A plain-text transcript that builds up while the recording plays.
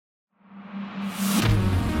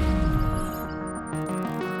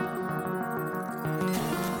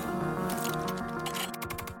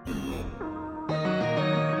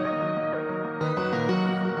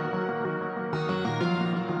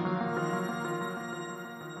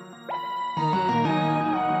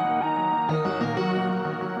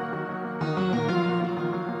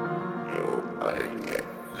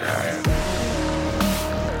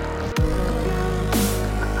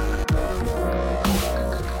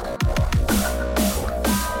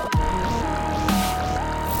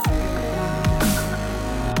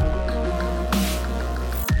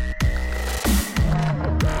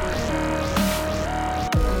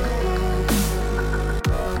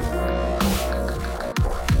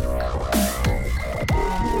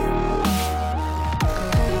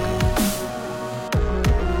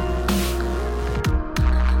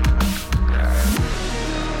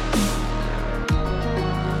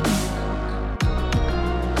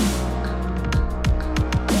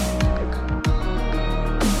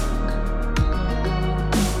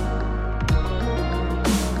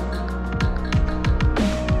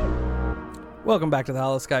Welcome back to the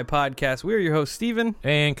Hollow Sky Podcast. We're your hosts, Steven.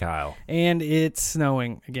 And Kyle. And it's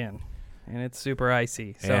snowing again. And it's super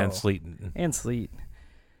icy. And sleeting. And sleet.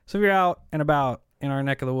 So if you're out and about in our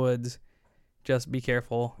neck of the woods, just be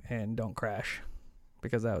careful and don't crash.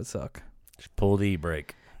 Because that would suck. Just pull the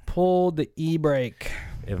e-brake. Pull the e-brake.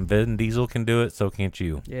 If Vin Diesel can do it, so can't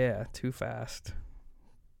you. Yeah, too fast.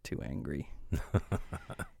 Too angry.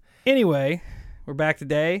 Anyway, we're back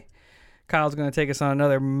today. Kyle's going to take us on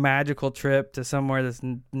another magical trip to somewhere that's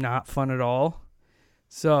not fun at all.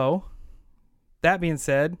 So, that being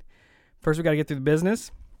said, first we got to get through the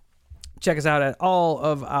business. Check us out at all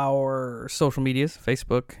of our social medias,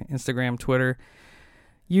 Facebook, Instagram, Twitter,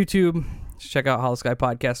 YouTube. Just check out Hollow Sky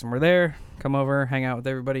Podcast and we're there. Come over, hang out with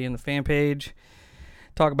everybody in the fan page.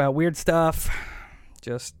 Talk about weird stuff.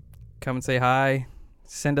 Just come and say hi.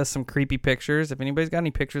 Send us some creepy pictures. If anybody's got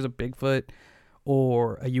any pictures of Bigfoot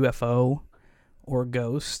or a UFO or a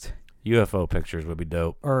ghost. UFO pictures would be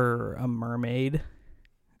dope. Or a mermaid.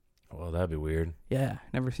 Well, that'd be weird. Yeah,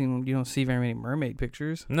 you don't see very many mermaid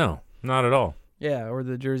pictures. No, not at all. Yeah, or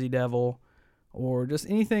the Jersey Devil or just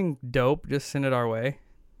anything dope, just send it our way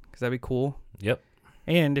because that'd be cool. Yep.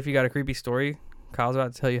 And if you got a creepy story, Kyle's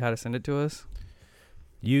about to tell you how to send it to us.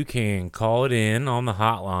 You can call it in on the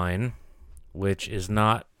hotline, which is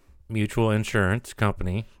not Mutual Insurance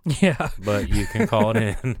Company. Yeah. But you can call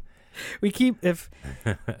it in. We keep, if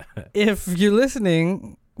you're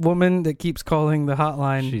listening, woman that keeps calling the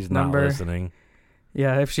hotline She's number. not listening.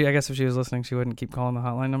 Yeah, I guess if she was listening, she wouldn't keep calling the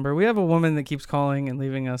hotline number. We have a woman that keeps calling and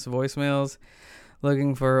leaving us voicemails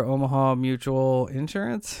looking for Omaha Mutual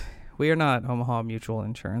Insurance. We are not Omaha Mutual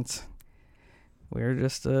Insurance. We're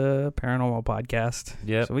just a paranormal podcast.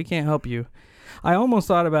 Yep. So we can't help you. I almost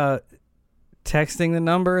thought about texting the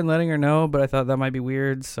number and letting her know, but I thought that might be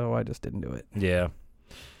weird, so I just didn't do it. Yeah.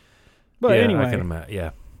 But yeah, anyway. I can imagine.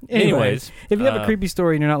 Yeah. Anyways, if you have a creepy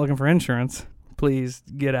story and you're not looking for insurance, please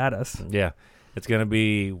get at us. Yeah. It's going to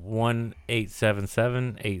be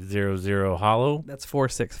 1-877-800-HOLLOW. That's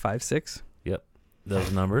 4656. Yep.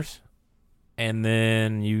 Those numbers. And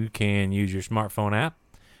then you can use your smartphone app,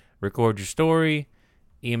 record your story,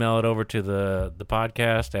 email it over to the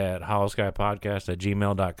podcast at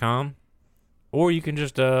hollowskypodcast@gmail.com. Or you can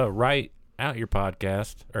just write out your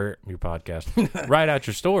podcast, write out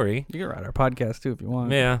your story. You can write our podcast too if you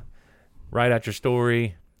want. Yeah. Write out your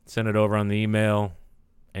story, send it over on the email,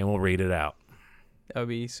 and we'll read it out. That would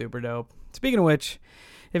be super dope. Speaking of which,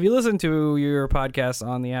 if you listen to your podcast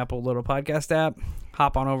on the Apple Little Podcast app,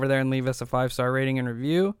 hop on over there and leave us a 5-star rating and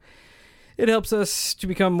review. It helps us to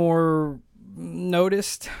become more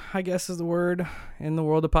noticed, I guess is the word, in the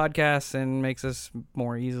world of podcasts and makes us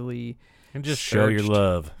more easily And just searched. show your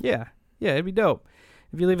love. Yeah, it'd be dope.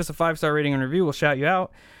 If you leave us a 5-star rating and review, we'll shout you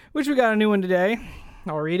out, which we got a new one today.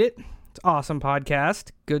 I'll read it. It's an awesome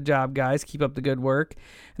podcast. Good job, guys. Keep up the good work.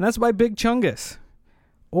 And that's by Big Chungus.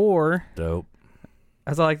 Or, Dope.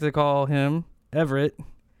 as I like to call him, Everett.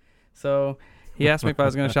 So he asked me if I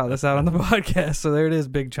was going to shout this out on the podcast. So there it is,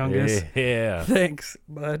 Big Chungus. Yeah. Thanks,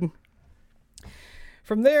 bud.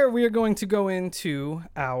 From there, we are going to go into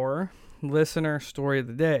our listener story of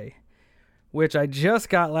the day, which I just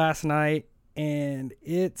got last night, and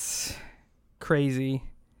it's crazy.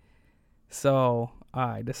 So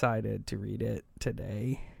I decided to read it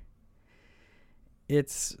today.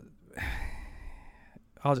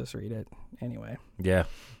 I'll just read it anyway. Yeah.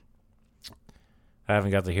 I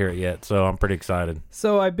haven't got to hear it yet, so I'm pretty excited.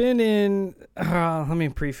 So I've been in, let me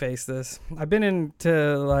preface this. I've been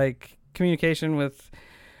into like communication with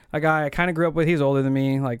a guy I kind of grew up with. He's older than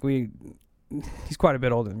me. He's quite a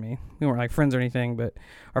bit older than me. We weren't like friends or anything, but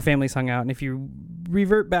our families hung out. And if you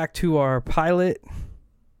revert back to our pilot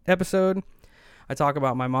episode, I talk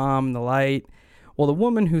about my mom and the light. Well, the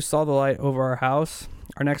woman who saw the light over our house,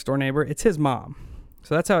 our next door neighbor, it's his mom.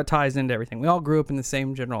 So that's how it ties into everything. We all grew up in the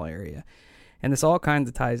same general area. And this all kinds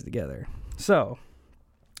of ties together. So,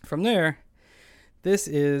 from there, this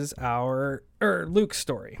is our Luke's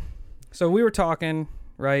story. So we were talking,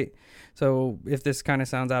 right? So if this kind of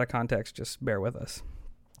sounds out of context, just bear with us.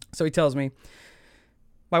 So he tells me,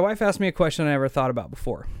 my wife asked me a question I never thought about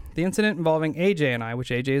before. The incident involving AJ and I, which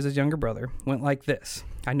AJ is his younger brother, went like this.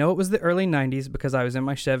 I know it was the early 90s because I was in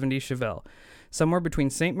my 70s Chevelle, somewhere between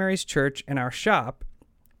St. Mary's Church and our shop.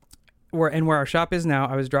 Where our shop is now,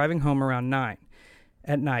 I was driving home around 9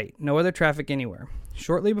 at night. No other traffic anywhere.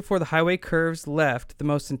 Shortly before the highway curves left, the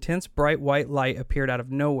most intense bright white light appeared out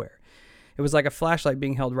of nowhere. It was like a flashlight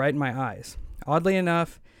being held right in my eyes. Oddly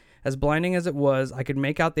enough, as blinding as it was, I could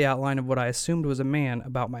make out the outline of what I assumed was a man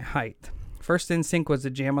about my height. First instinct was to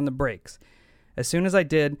jam on the brakes. As soon as I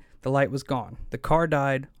did, the light was gone. The car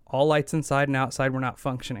died. All lights inside and outside were not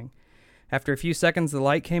functioning. After a few seconds, the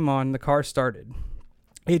light came on, the car started.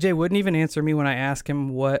 AJ wouldn't even answer me when I asked him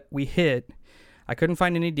what we hit. I couldn't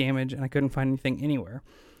find any damage, and I couldn't find anything anywhere.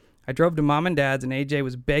 I drove to Mom and Dad's, and AJ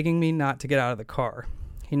was begging me not to get out of the car.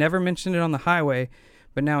 He never mentioned it on the highway,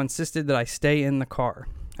 but now insisted that I stay in the car.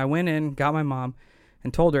 I went in, got my mom,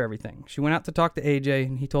 and told her everything. She went out to talk to AJ,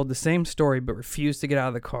 and he told the same story, but refused to get out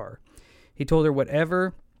of the car. He told her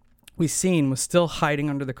whatever we seen was still hiding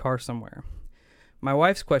under the car somewhere. My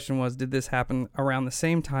wife's question was, did this happen around the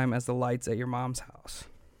same time as the lights at your mom's house?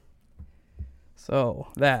 So,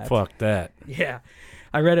 that. Fuck that. Yeah.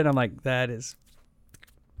 I read it, I'm like, that is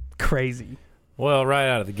crazy. Well, right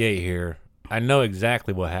out of the gate here, I know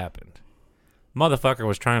exactly what happened. Motherfucker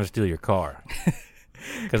was trying to steal your car.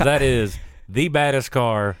 Because that is the baddest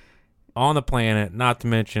car on the planet, not to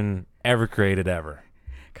mention ever created ever.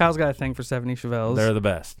 Kyle's got a thing for 70 Chevelles. They're the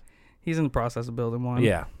best. He's in the process of building one.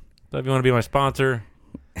 Yeah. So if you want to be my sponsor,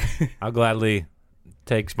 I'll gladly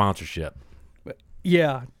take sponsorship. But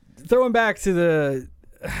yeah. Throwing back to the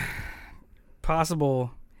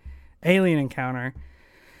possible alien encounter.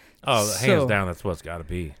 Oh, hands down, that's what's got to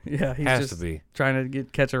be. Yeah, he's Has just to be. trying to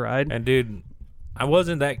catch a ride. And dude, I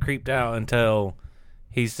wasn't that creeped out until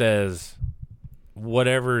he says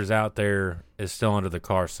whatever is out there is still under the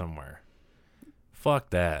car somewhere.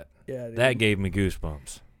 Fuck that. Yeah, dude. That gave me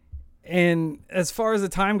goosebumps. And as far as the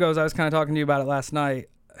time goes, I was kind of talking to you about it last night.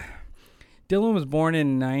 Dylan was born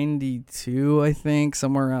in 92, I think,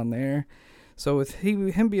 somewhere around there. So with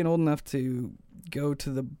him being old enough to go to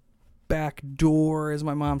the back door, as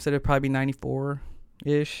my mom said, it'd probably be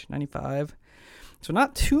 94-ish, 95. So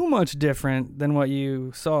not too much different than what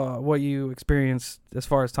you saw, what you experienced as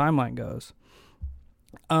far as timeline goes.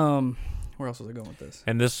 Where else was I going with this?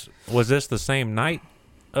 And was this the same night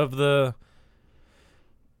of the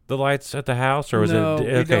lights at the house, or was No,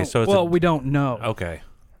 it okay? So it's we don't know. Okay,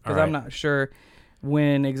 Because I'm not sure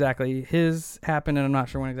when exactly his happened, and I'm not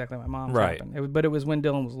sure when exactly my mom's happened. But it was when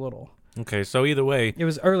Dylan was little. Okay, so either way, it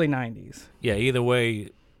was early 90s. Yeah, either way,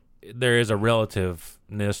 there is a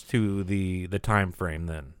relativeness to the time frame.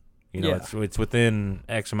 Then it's within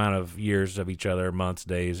X amount of years of each other, months,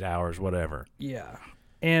 days, hours, whatever. Yeah,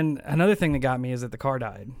 and another thing that got me is that the car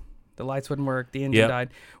died. The lights wouldn't work. The engine died,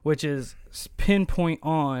 which is pinpoint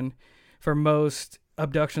on for most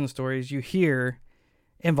abduction stories you hear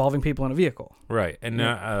involving people in a vehicle. Right. And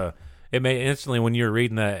it may instantly, when you're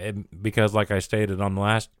reading that, because like I stated on the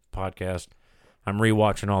last podcast, I'm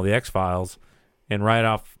rewatching all the X-Files, and right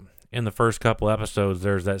off in the first couple episodes,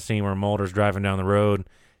 there's that scene where Mulder's driving down the road,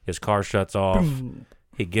 his car shuts off,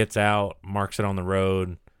 he gets out, marks it on the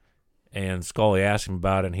road, and Scully asks him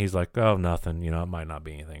about it, and he's like, oh, nothing, it might not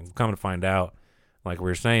be anything. Come to find out, like we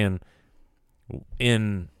were saying,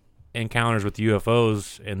 in encounters with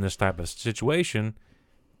UFOs in this type of situation,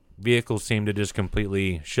 vehicles seem to just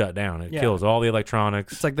completely shut down. It kills all the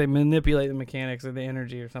electronics. It's like they manipulate the mechanics or the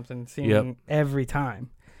energy or something, every time.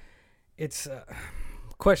 It's a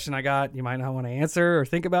question I got you might not want to answer or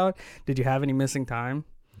think about. Did you have any missing time?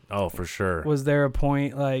 Oh, for sure. Was there a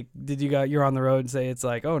point, like, you're on the road and say it's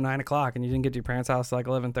like, 9 o'clock and you didn't get to your parents' house till like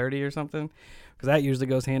 11:30 or something? Because that usually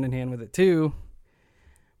goes hand in hand with it too.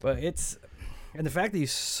 But and the fact that you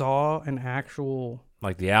saw an actual,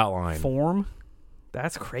 like, the outline form,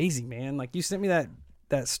 that's crazy, man. Like, you sent me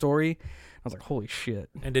that story. I was like, holy shit.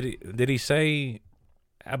 And did he say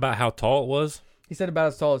about how tall it was? He said about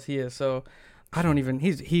as tall as he is. So I don't even.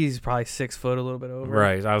 He's probably 6 foot, a little bit over.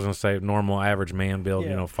 Right. I was gonna say normal average man build.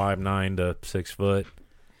 5'9" to 6 foot.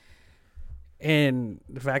 And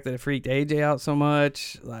the fact that it freaked AJ out so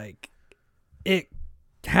much, like, it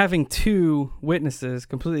having two witnesses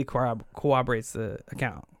completely corroborates the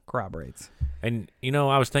account. And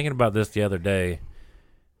I was thinking about this the other day.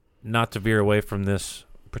 Not to veer away from this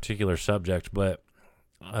particular subject, but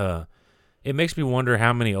it makes me wonder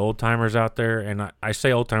how many old timers out there, and I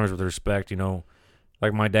say old timers with respect,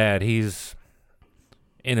 like my dad, he's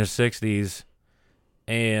in his 60s,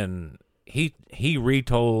 and he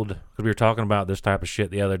retold, because we were talking about this type of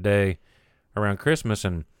shit the other day around Christmas,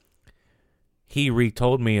 and he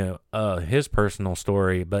retold me his personal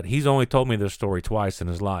story, but he's only told me this story twice in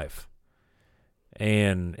his life.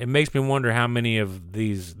 And it makes me wonder how many of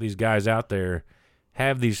these guys out there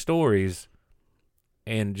have these stories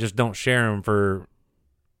and just don't share them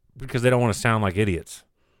because they don't want to sound like idiots.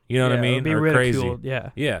 You know what I mean? Be or ridiculed.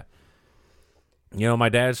 crazy. Yeah. My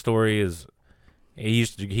dad's story is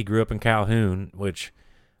he grew up in Calhoun, which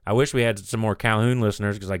I wish we had some more Calhoun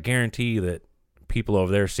listeners, because I guarantee that people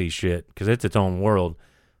over there see shit, because it's its own world.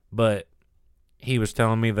 But he was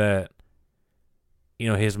telling me that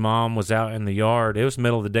his mom was out in the yard. It was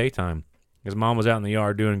middle of the daytime. His mom was out in the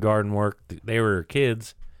yard doing garden work. They were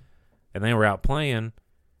kids, and they were out playing.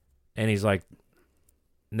 And he's like,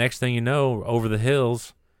 next thing you know, over the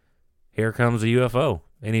hills, here comes a UFO.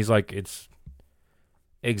 And he's like, it's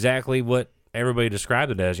exactly what everybody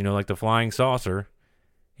described it as, like the flying saucer.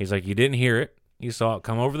 He's like, you didn't hear it. You saw it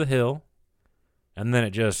come over the hill, and then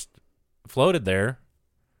it just floated there.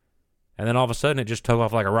 And then all of a sudden, it just took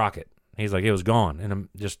off like a rocket. He's like, it was gone, and I'm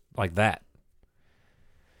just like that.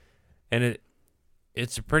 And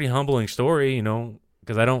it's a pretty humbling story,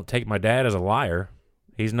 because I don't take my dad as a liar.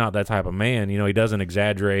 He's not that type of man. He doesn't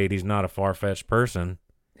exaggerate. He's not a far-fetched person.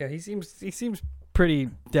 Yeah, he seems pretty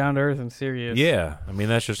down to earth and serious. Yeah,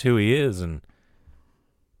 that's just who he is.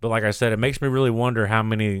 But like I said, it makes me really wonder how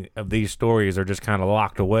many of these stories are just kind of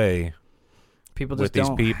locked away. People just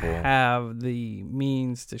don't have the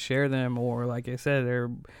means to share them, or like I said, they're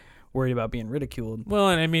worried about being ridiculed. Well,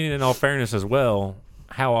 and in all fairness as well,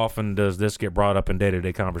 how often does this get brought up in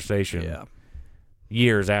day-to-day conversation? Yeah.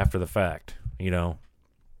 Years after the fact,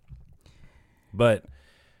 But,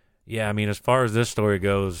 yeah, as far as this story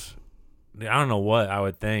goes, I don't know what I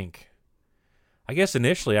would think. I guess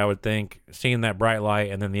initially I would think seeing that bright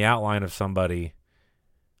light and then the outline of somebody,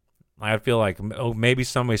 I feel like, maybe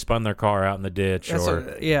somebody spun their car out in the ditch. That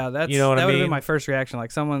would have been my first reaction.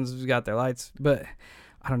 Like, someone's got their lights, but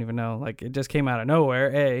I don't even know. Like, it just came out of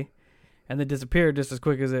nowhere, and then disappeared just as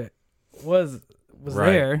quick as it was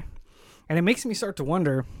right there. And it makes me start to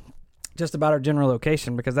wonder just about our general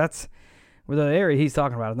location, because that's where the area he's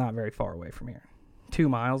talking about is not very far away from here. 2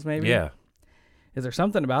 miles, maybe? Yeah. Is there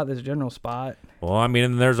something about this general spot? Well,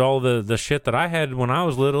 there's all the shit that I had when I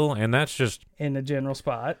was little, and that's just... In the general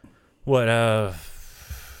spot. What,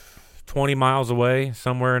 20 miles away,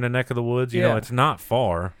 somewhere in the neck of the woods? It's not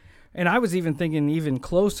far. And I was even thinking even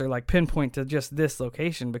closer, like pinpoint to just this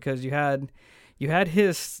location, because you had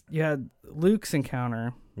Luke's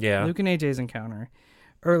encounter. Yeah. Luke and AJ's encounter,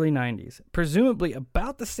 early 90s. Presumably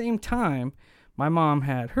about the same time my mom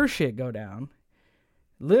had her shit go down.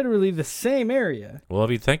 Literally the same area. Well,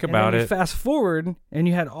 if you think about it, fast forward, and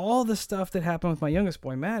you had all the stuff that happened with my youngest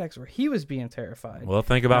boy Maddox, where he was being terrified. Well,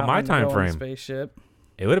 think about my time frame. Spaceship.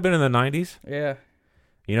 It would have been in the 90s. Yeah.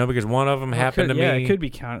 Because one of them happened to me. Yeah, it could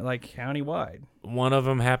be countywide. One of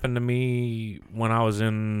them happened to me when I was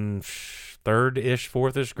in third-ish,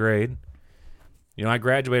 fourth-ish grade. I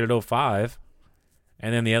graduated 2005,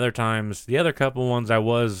 and then the other couple ones, I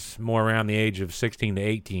was more around the age of 16 to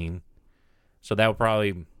 18. So that would probably,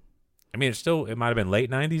 it might have been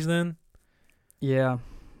late 90s then. Yeah.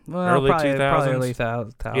 Well, early 2000s. Probably early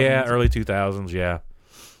 2000s. Yeah, early 2000s, yeah.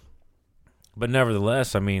 But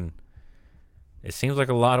nevertheless, it seems like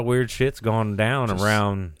a lot of weird shit's gone down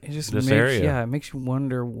around this area. Yeah, it makes you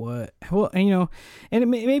wonder what. Well, and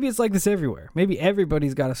maybe it's like this everywhere. Maybe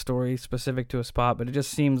everybody's got a story specific to a spot, but it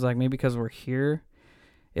just seems like maybe because we're here,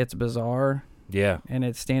 it's bizarre. Yeah. And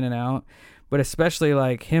it's standing out. But especially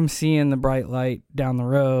like him seeing the bright light down the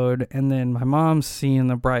road, and then my mom seeing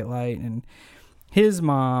the bright light, and his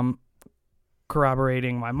mom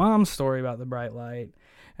corroborating my mom's story about the bright light.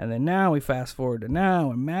 And then now we fast forward to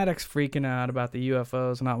now, and Maddox freaking out about the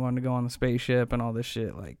UFOs, not wanting to go on the spaceship and all this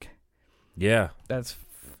shit. Like, yeah, that's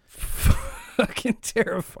fucking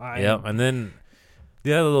terrifying. Yeah, and then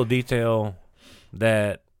the other little detail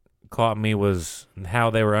that caught me was how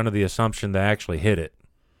they were under the assumption they actually hit it.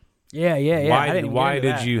 Yeah. Why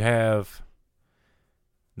did you have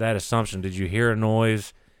that assumption? Did you hear a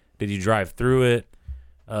noise? Did you drive through it?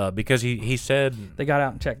 Because he said... They got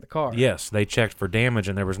out and checked the car. Yes, they checked for damage,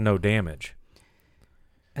 and there was no damage.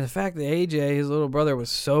 And the fact that AJ, his little brother, was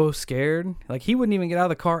so scared, like, he wouldn't even get out of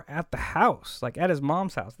the car at the house, like, at his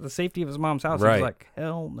mom's house, the safety of his mom's house. Right. He was like,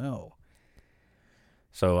 hell no.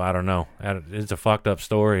 So, I don't know. It's a fucked up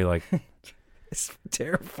story. Like, it's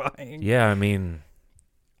terrifying. Yeah,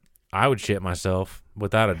 I would shit myself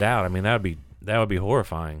without a doubt. That would be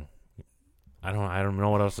horrifying. I don't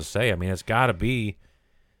know what else to say. It's got to be.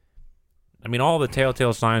 All the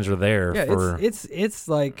telltale signs are there. Yeah, for it's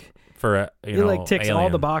like for it ticks alien. all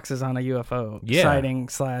the boxes on a UFO sighting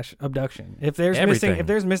 / abduction. If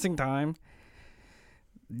there's missing time,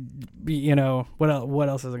 what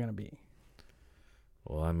else is it gonna be?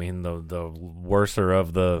 Well, the worser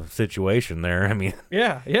of the situation there.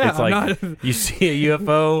 Yeah. It's like you see a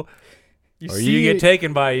UFO, or you get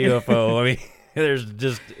taken by a UFO.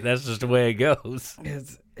 That's just the way it goes.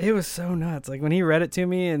 It was so nuts. Like when he read it to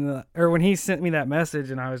me, or when he sent me that message,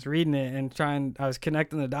 and I was reading it and I was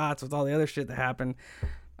connecting the dots with all the other shit that happened.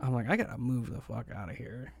 I'm like, I gotta move the fuck out of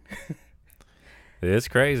here. It's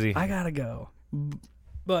crazy. I gotta go.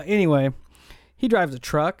 But anyway, he drives a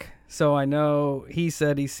truck, so I know he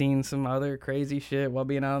said he's seen some other crazy shit while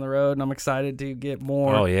being out on the road, and I'm excited to get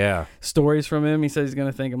more stories from him. He says he's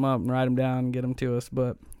going to think them up and write them down and get them to us,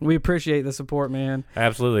 but we appreciate the support, man.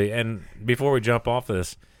 Absolutely. And before we jump off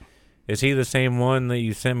this, is he the same one that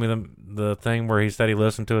you sent me the thing where he said he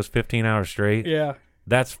listened to us 15 hours straight? Yeah.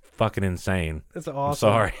 That's fucking insane. That's awesome.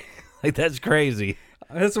 I'm sorry. Like, that's crazy.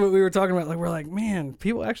 That's what we were talking about. Like, we're like, man,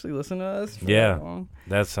 people actually listen to us. Yeah.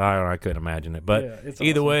 That's how I couldn't imagine it. But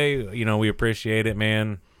either awesome. way, you know, we appreciate it,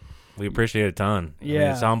 man. We appreciate it a ton. Yeah. I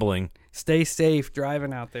mean, it's humbling. Stay safe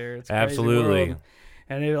driving out there. It's a crazy Absolutely. world.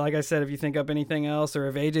 And like I said, if you think up anything else or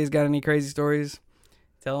if AJ's got any crazy stories,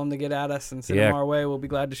 tell him to get at us and send them our way. We'll be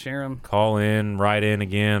glad to share them. Call in, write in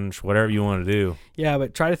again, whatever you want to do. Yeah,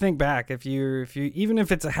 but try to think back. If you even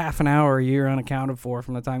if it's a half an hour, you're unaccounted for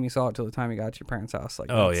from the time you saw it till the time you got to your parents' house. Like,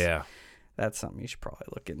 that's something you should probably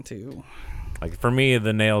look into. Like, for me,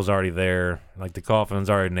 the nail's already there. Like, the coffin's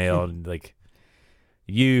already nailed. Like,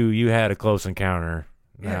 you had a close encounter.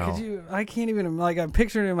 Yeah, I can't even, like, I'm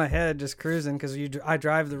picturing it in my head just cruising because I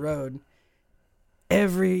drive the road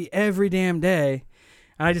every damn day.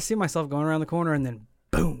 And I just see myself going around the corner and then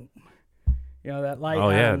boom. You know, that light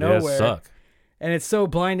out of nowhere. It does suck. And it's so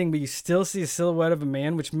blinding, but you still see a silhouette of a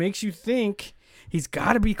man, which makes you think he's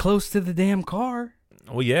got to be close to the damn car.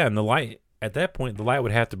 Well, yeah, and the light, at that point, the light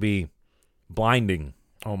would have to be blinding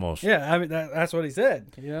almost. Yeah, I mean, that's what he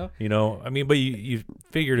said, you know? You know, I mean, but you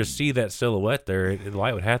figure to see that silhouette there, the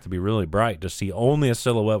light would have to be really bright to see only a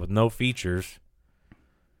silhouette with no features.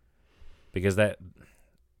 Because that...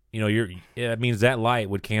 You know, it means that light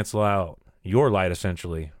would cancel out your light,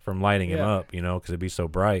 essentially, from lighting him up, you know, because it'd be so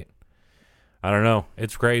bright. I don't know.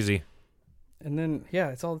 It's crazy. And then,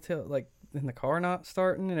 it's all like, in the car not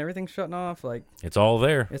starting and everything shutting off. Like, it's all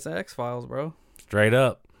there. It's the X-Files, bro. Straight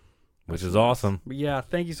up, which is awesome. But yeah,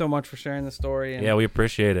 thank you so much for sharing the story. And we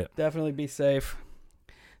appreciate it. Definitely be safe.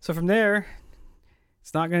 So from there,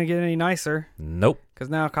 it's not going to get any nicer. Nope. Because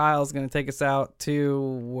now Kyle's going to take us out to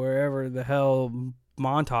wherever the hell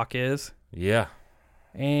Montauk is. Yeah.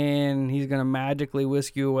 And he's going to magically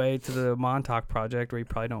whisk you away to the Montauk project where you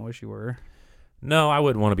probably don't wish you were. No, I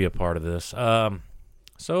wouldn't want to be a part of this. So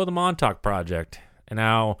the Montauk project. And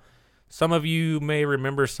now, some of you may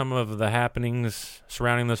remember some of the happenings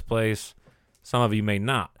surrounding this place. Some of you may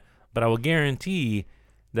not. But I will guarantee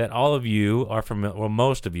that all of you are familiar, well,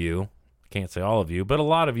 most of you, I can't say all of you, but a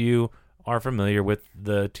lot of you are familiar with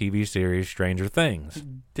the TV series Stranger Things.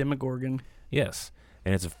 Demogorgon. Yes.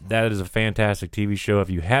 And that is a fantastic TV show. If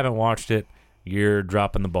you haven't watched it, you're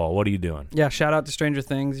dropping the ball. What are you doing? Yeah, shout out to Stranger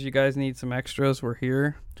Things. If you guys need some extras, we're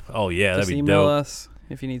here. Oh, yeah, that'd be dope. Email us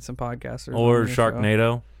if you need some podcasters. Or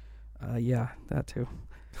Sharknado. Yeah, that too.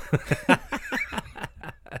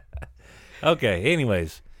 Okay,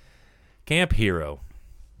 anyways. Camp Hero.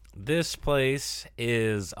 This place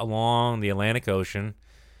is along the Atlantic Ocean.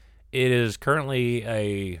 It is currently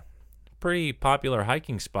a pretty popular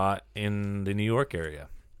hiking spot in the New York area.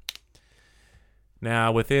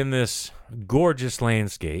 Now, within this gorgeous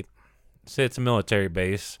landscape sits a military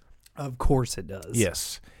base. Of course it does.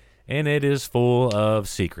 Yes. And it is full of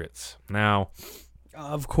secrets. Now,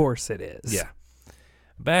 of course it is. Yeah.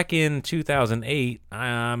 Back in 2008,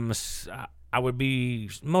 I would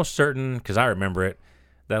be most certain, because I remember it,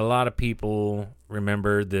 that a lot of people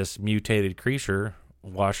remembered this mutated creature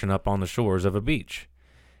washing up on the shores of a beach.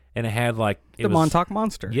 And it had the Montauk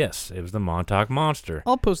Monster. Yes, it was the Montauk Monster.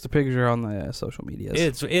 I'll post a picture on the social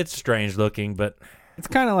medias. It's strange looking, but it's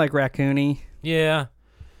kind of like raccoony. Yeah,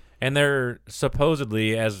 and they're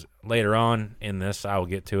supposedly, as later on in this, I will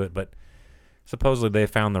get to it, but supposedly they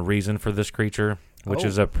found the reason for this creature, which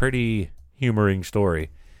is a pretty humoring story.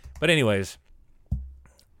 But anyways,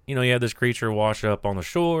 you know, you have this creature wash up on the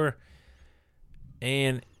shore,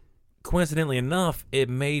 and coincidentally enough, it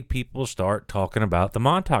made people start talking about the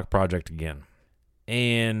Montauk Project again.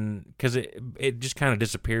 And because it just kind of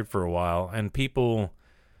disappeared for a while, and people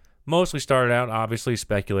mostly started out obviously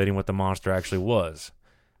speculating what the monster actually was.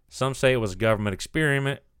 Some say it was a government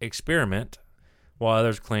experiment, while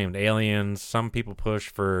others claimed aliens. Some people pushed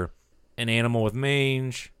for an animal with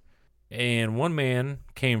mange, and one man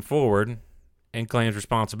came forward and claims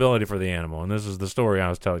responsibility for the animal. And this is the story I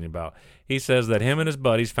was telling you about. He says that him and his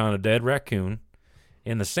buddies found a dead raccoon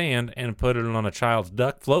in the sand and put it on a child's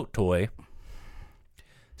duck float toy,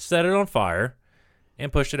 set it on fire,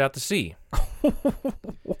 and pushed it out to sea.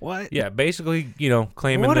 What? Yeah, basically, you know,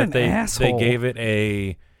 claiming that they gave it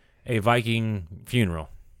a Viking funeral.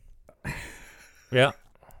 Yeah.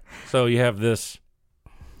 So you have this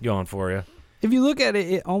going for you. If you look at it,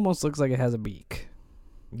 it almost looks like it has a beak.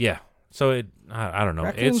 Yeah. So I don't know.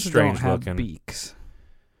 Raccoons It's strange don't have looking. beaks.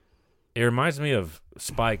 It reminds me of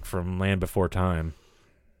Spike from Land Before Time.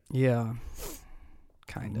 Yeah,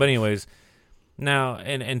 kind of. But anyways, now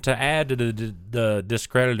and to add to the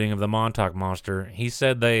discrediting of the Montauk monster, he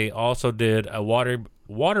said they also did a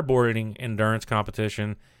waterboarding endurance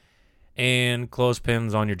competition and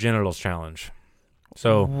clothespins on your genitals challenge.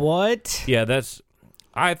 So what? Yeah,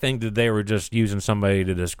 I think that they were just using somebody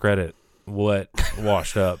to discredit what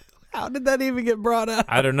washed up. How did that even get brought up?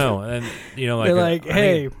 I don't know. And They're like,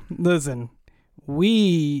 hey, listen,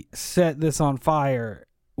 we set this on fire,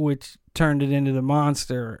 which turned it into the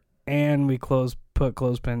monster, and we put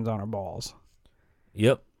clothespins on our balls.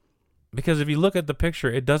 Yep. Because if you look at the picture,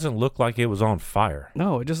 it doesn't look like it was on fire.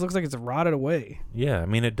 No, it just looks like it's rotted away. Yeah, I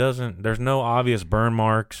mean, it doesn't. There's no obvious burn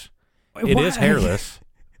marks. It is hairless.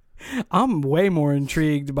 I'm way more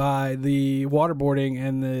intrigued by the waterboarding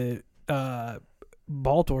and the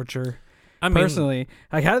ball torture. Personally,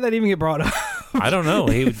 like, how did that even get brought up? I don't know.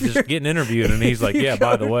 He was just getting interviewed, and he's like, "Yeah,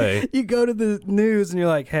 by the way." You go to the news, and you're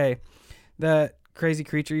like, "Hey, that crazy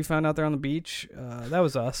creature you found out there on the beach, that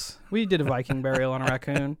was us. We did a Viking burial on a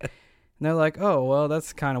raccoon." And they're like, "Oh, well,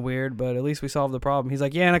 that's kind of weird, but at least we solved the problem." He's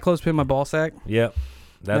like, "Yeah, and I clothespin my ball sack." Yep,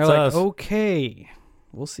 that's us. Like, okay,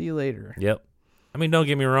 we'll see you later. Yep. I mean, don't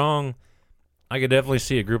get me wrong. I could definitely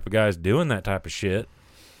see a group of guys doing that type of shit.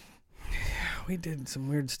 We did some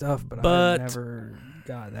weird stuff, but I never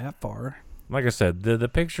got that far. Like I said, the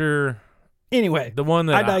picture. Anyway, the one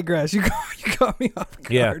that I digress. You caught me off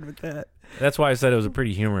guard with that. That's why I said it was a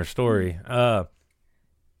pretty humorous story.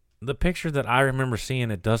 The picture that I remember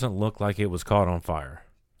seeing, it doesn't look like it was caught on fire.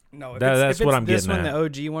 No, that's what I'm getting at. This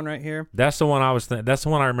one, the OG one right here. That's the one that's the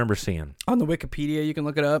one I remember seeing. On the Wikipedia, you can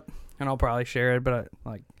look it up, and I'll probably share it. But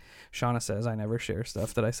like Shauna says, I never share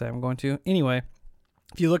stuff that I say I'm going to. Anyway.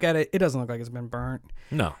 If you look at it, it doesn't look like it's been burnt.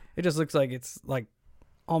 No. It just looks like it's like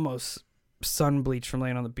almost sun bleached from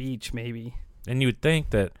laying on the beach, maybe. And you would think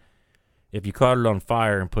that if you caught it on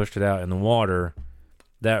fire and pushed it out in the water,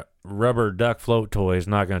 that rubber duck float toy is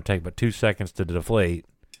not going to take but 2 seconds to deflate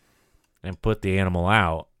and put the animal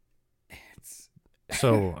out.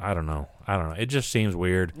 So I don't know. It just seems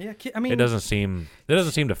weird. Yeah, I mean, it doesn't seem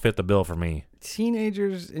to fit the bill for me.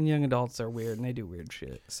 Teenagers and young adults are weird, and they do weird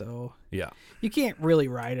shit. So yeah, you can't really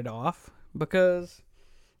write it off because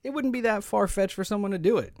it wouldn't be that far fetched for someone to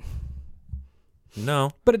do it.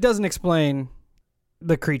 No, but it doesn't explain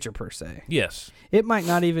the creature per se. Yes, it might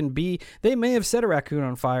not even be. They may have set a raccoon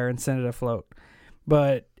on fire and sent it afloat,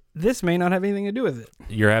 but this may not have anything to do with it.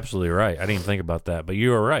 You're absolutely right. I didn't even think about that, but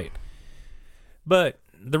you are right. But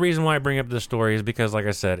the reason why I bring up this story is because, like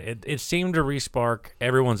I said, it seemed to re-spark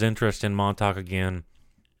everyone's interest in Montauk again.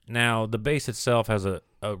 Now, the base itself has a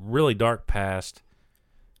really dark past,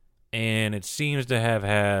 and it seems to have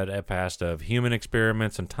had a past of human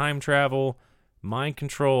experiments and time travel, mind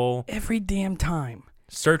control. Every damn time.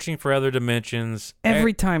 Searching for other dimensions.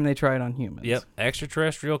 Every time they try it on humans. Yep.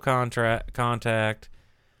 Extraterrestrial contact.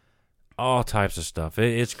 All types of stuff.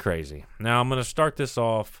 It's crazy. Now, I'm going to start this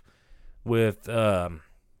off with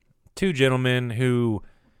two gentlemen who,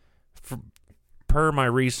 per my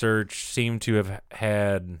research, seem to have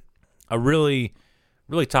had a really,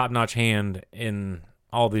 really top-notch hand in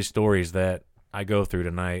all these stories that I go through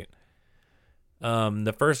tonight.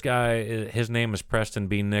 The first guy, his name is Preston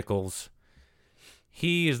B. Nichols.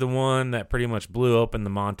 He is the one that pretty much blew open the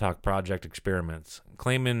Montauk Project experiments,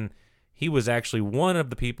 claiming he was actually one of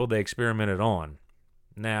the people they experimented on.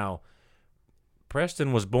 Now,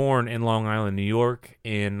 Preston was born in Long Island, New York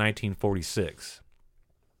in 1946.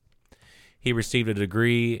 He received a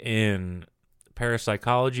degree in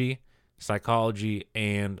parapsychology, psychology,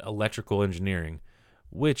 and electrical engineering,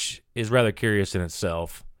 which is rather curious in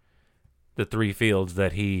itself, the three fields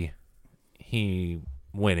that he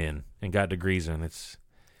went in and got degrees in. It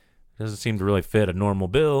doesn't seem to really fit a normal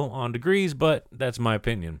bill on degrees, but that's my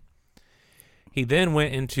opinion. He then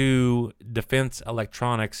went into defense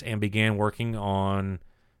electronics and began working at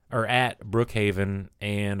Brookhaven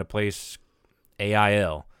and a place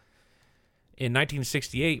AIL. In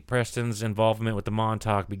 1968, Preston's involvement with the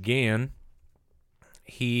Montauk began.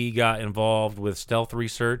 He got involved with stealth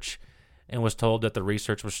research and was told that the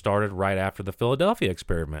research was started right after the Philadelphia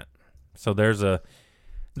experiment. So there is a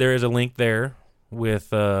link there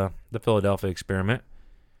with the Philadelphia experiment.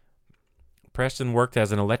 Preston worked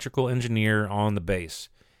as an electrical engineer on the base.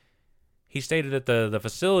 He stated that the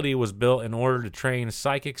facility was built in order to train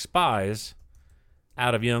psychic spies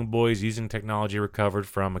out of young boys using technology recovered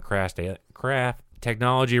from a crashed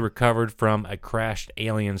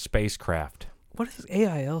alien spacecraft. What does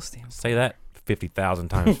AIL stand for? Say that 50,000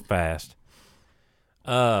 times fast.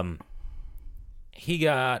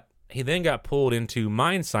 he then got pulled into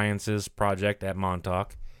Mind Sciences project at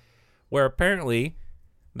Montauk, where apparently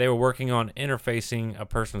they were working on interfacing a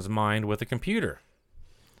person's mind with a computer.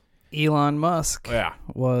 Elon Musk Yeah.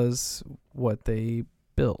 was what they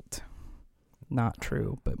built. Not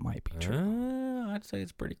true, but might be true. I'd say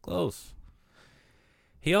it's pretty close.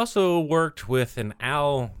 He also worked with an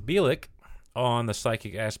Al Bielek on the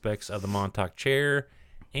psychic aspects of the Montauk Chair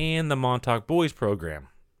and the Montauk Boys program.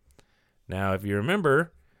 Now, if you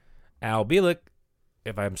remember, Al Bielek,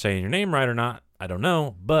 if I'm saying your name right or not, I don't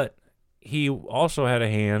know, but he also had a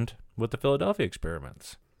hand with the Philadelphia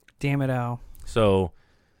experiments. Damn it, Al. So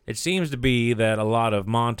it seems to be that a lot of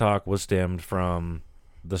Montauk was stemmed from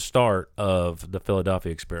the start of the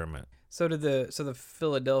Philadelphia experiment. So the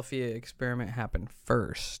Philadelphia experiment happen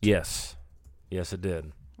first? Yes. Yes, it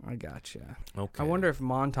did. I gotcha. Okay. I wonder if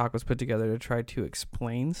Montauk was put together to try to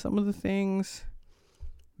explain some of the things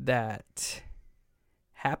that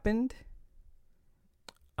happened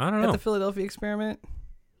I don't at know. the Philadelphia experiment.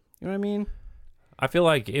 You know what I mean? I feel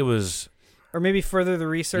like it was... Or maybe further the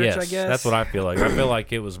research, yes, I guess. that's what I feel like. I feel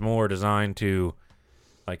like it was more designed to,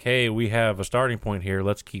 like, hey, we have a starting point here.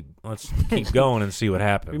 Let's keep going and see what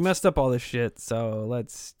happens. We messed up all this shit, so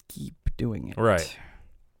let's keep doing it. Right.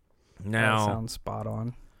 Now, that sounds spot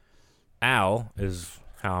on. Al is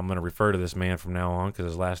how I'm going to refer to this man from now on because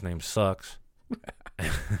his last name sucks.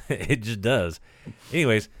 It just does.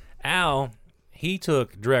 Anyways, Al, he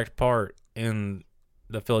took direct part in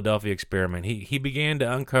the Philadelphia experiment. He began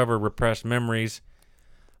to uncover repressed memories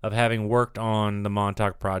of having worked on the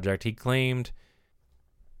Montauk project. He claimed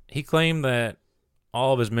that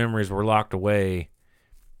all of his memories were locked away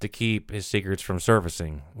to keep his secrets from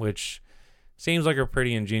surfacing, which seems like a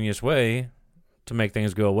pretty ingenious way to make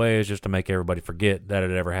things go away, is just to make everybody forget that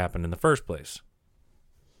it ever happened in the first place.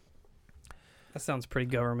 That sounds pretty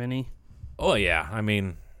government-y. Oh, yeah. I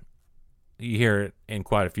mean, you hear it in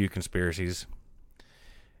quite a few conspiracies.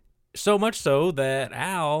 So much so that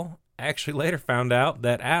Al actually later found out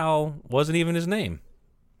that Al wasn't even his name.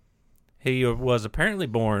 He was apparently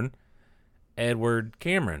born Edward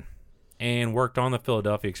Cameron and worked on the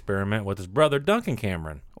Philadelphia experiment with his brother Duncan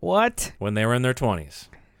Cameron. What? When they were in their 20s.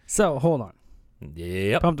 So, hold on.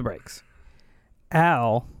 Yep. Pump the brakes.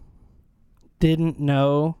 Al didn't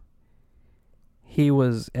know he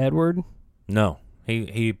was Edward? No.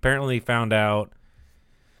 He apparently found out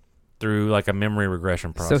through like a memory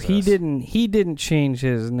regression process. So he didn't change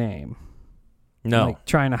his name. No. Like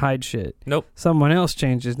trying to hide shit. Nope. Someone else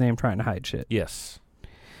changed his name trying to hide shit. Yes.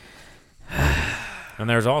 And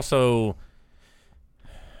there's also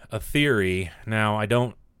a theory. Now, I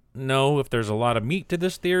don't know if there's a lot of meat to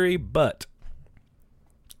this theory, but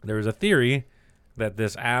there's a theory that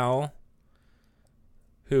this Al,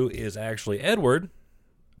 who is actually Edward,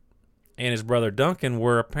 and his brother Duncan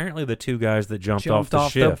were apparently the two guys that jumped off the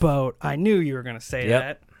ship. The boat. I knew you were going to say Yep.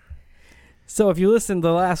 that. So if you listened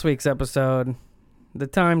to last week's episode, the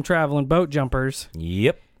time-traveling boat jumpers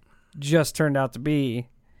Yep. just turned out to be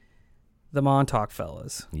the Montauk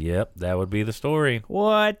fellas. Yep, that would be the story.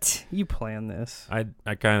 What? You planned this. I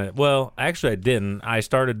kind of, well, actually I didn't. I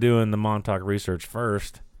started doing the Montauk research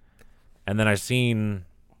first, and then I seen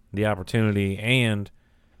the opportunity and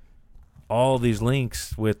all these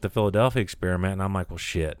links with the Philadelphia experiment, and I'm like, well,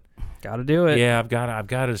 shit. Got to do it. Yeah, I've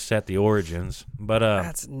got to set the origins. But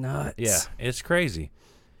That's nuts. yeah, it's crazy.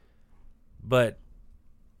 But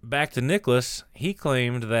back to Nicholas, he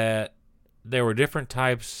claimed that there were different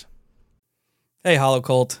types. Hey,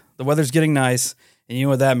 Holocult. The weather's getting nice, and you know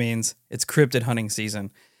what that means. It's cryptid hunting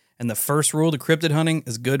season. And the first rule to cryptid hunting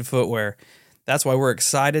is good footwear. That's why we're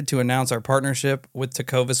excited to announce our partnership with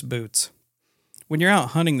Tecovas Boots. When you're out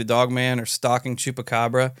hunting the Dogman or stalking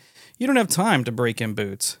Chupacabra, you don't have time to break in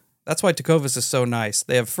boots. That's why Tecovas is so nice.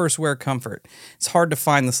 They have first wear comfort. It's hard to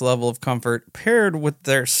find this level of comfort paired with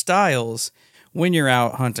their styles when you're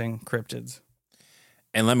out hunting cryptids.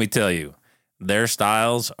 And let me tell you, their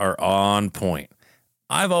styles are on point.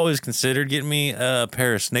 I've always considered getting me a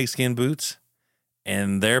pair of snakeskin boots,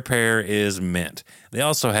 and their pair is mint. They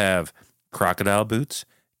also have crocodile boots,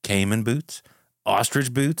 caiman boots,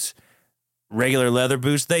 ostrich boots, regular leather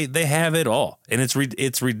boots. They have it all, and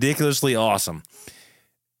it's ridiculously awesome.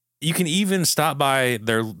 You can even stop by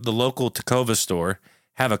the local Tecovas store,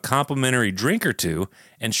 have a complimentary drink or two,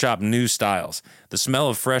 and shop new styles. The smell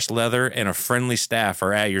of fresh leather and a friendly staff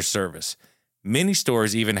are at your service. Many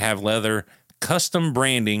stores even have leather custom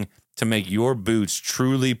branding to make your boots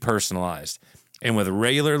truly personalized. And with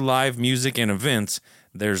regular live music and events,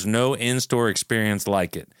 there's no in-store experience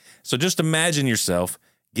like it. So just imagine yourself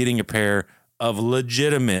getting a pair of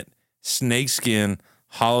legitimate snakeskin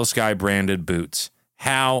Hollow Sky branded boots.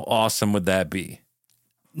 How awesome would that be?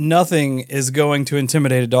 Nothing is going to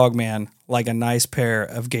intimidate a dog man like a nice pair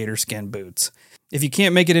of gator skin boots. If you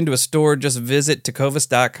can't make it into a store, just visit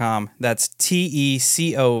tecovas.com. That's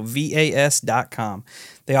TECOVAS.com.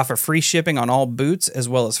 They offer free shipping on all boots as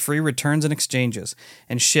well as free returns and exchanges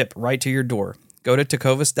and ship right to your door. Go to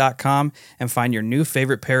tecovas.com and find your new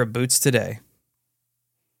favorite pair of boots today.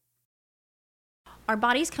 Our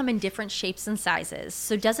bodies come in different shapes and sizes,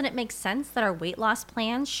 so doesn't it make sense that our weight loss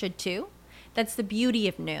plans should too? That's the beauty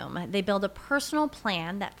of Noom. They build a personal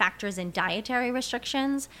plan that factors in dietary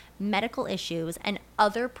restrictions, medical issues, and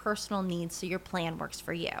other personal needs so your plan works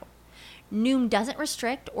for you. Noom doesn't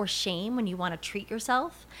restrict or shame when you want to treat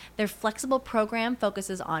yourself. Their flexible program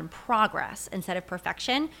focuses on progress instead of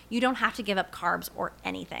perfection. You don't have to give up carbs or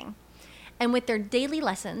anything. And with their daily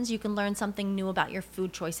lessons, you can learn something new about your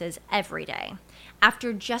food choices every day.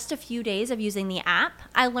 After just a few days of using the app,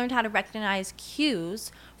 I learned how to recognize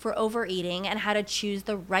cues for overeating and how to choose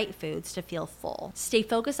the right foods to feel full. Stay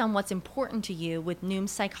focused on what's important to you with Noom's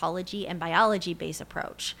psychology and biology-based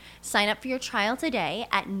approach. Sign up for your trial today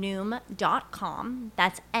at Noom.com.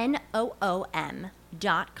 That's Noom.com.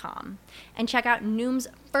 And check out Noom's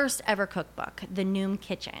first ever cookbook, The Noom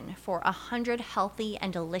Kitchen, for 100 healthy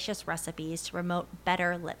and delicious recipes to promote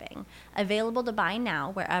better living. Available to buy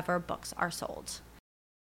now wherever books are sold.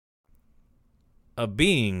 Of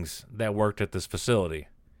beings that worked at this facility.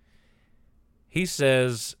 He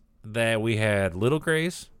says that we had little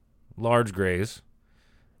grays, large grays,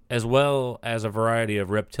 as well as a variety of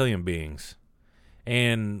reptilian beings.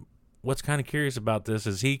 And what's kind of curious about this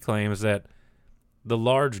is he claims that the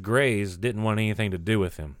large grays didn't want anything to do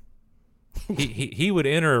with him. He would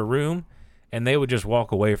enter a room and they would just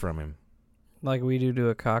walk away from him. Like we do to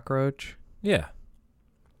a cockroach? Yeah.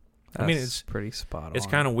 That's I mean, it's pretty spot on. It's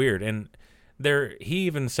kind of weird. And he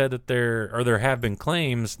even said that there have been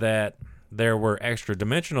claims that there were extra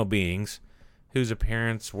dimensional beings whose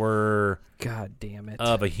appearance were God damn it.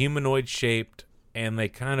 Of a humanoid shaped, and they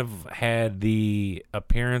kind of had the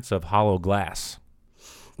appearance of hollow glass.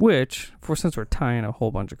 Which, since we're tying a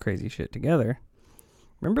whole bunch of crazy shit together,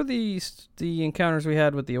 remember the encounters we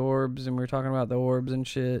had with the orbs, and we were talking about the orbs and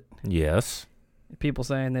shit? Yes. People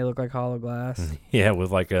saying they look like hollow glass. Yeah,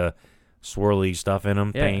 with like a swirly stuff in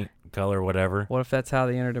them, paint, color, whatever. What if that's how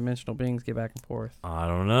the interdimensional beings get back and forth? I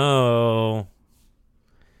don't know.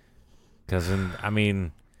 Because,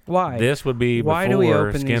 why? This would be why before do we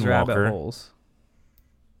open these rabbit Skinwalker. holes?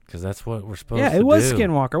 Because that's what we're supposed to do. Yeah, it was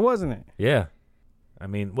Skinwalker, wasn't it? Yeah.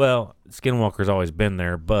 Skinwalker's always been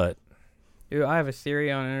there, but... Dude, I have a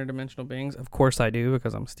theory on interdimensional beings. Of course I do,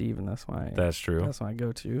 because I'm Steve, and that's why. That's true. That's my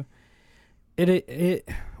go-to.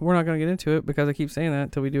 We're not going to get into it because I keep saying that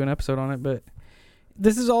until we do an episode on it, but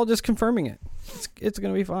this is all just confirming it. It's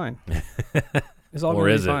going to be fine. It's all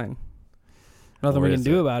going to be fine. Nothing we can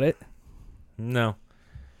do about it. No.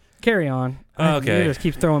 Carry on. Okay. You just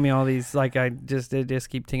keep throwing me all these, they just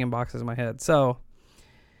keep ticking boxes in my head. So,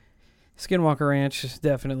 Skinwalker Ranch is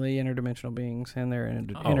definitely interdimensional beings, and they're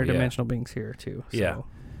interdimensional beings here too. So. Yeah.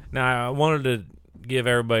 Now, I wanted to give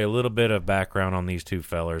everybody a little bit of background on these two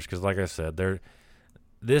fellers, because like I said,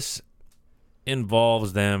 this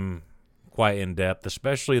involves them quite in depth,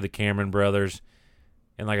 especially the Cameron brothers.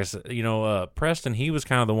 And like I said, Preston, he was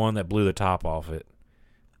kind of the one that blew the top off it.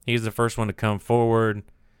 He's the first one to come forward,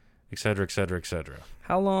 et cetera, et cetera, et cetera.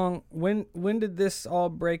 How long? When did this all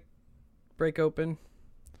break open?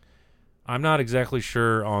 I'm not exactly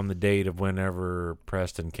sure on the date of whenever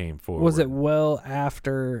Preston came forward. Was it well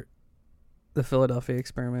after the Philadelphia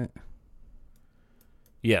experiment?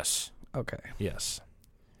 Yes. Okay. Yes.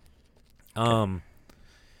 Now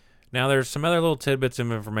there's some other little tidbits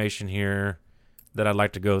of information here that I'd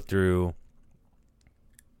like to go through,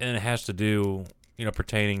 and it has to do,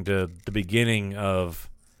 pertaining to the beginning of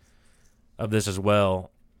this as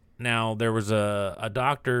well. Now there was a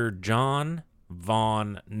Dr. John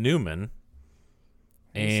von Neumann.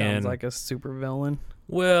 He sounds like a super villain.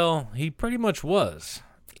 Well, he pretty much was.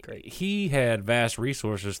 Great. He had vast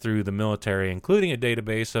resources through the military, including a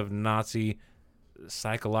database of Nazi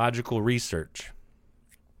psychological research.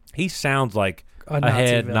 He sounds like a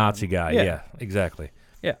head villain. Nazi guy. Yeah, exactly.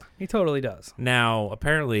 Yeah, he totally does. Now,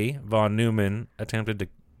 apparently, von Neumann attempted to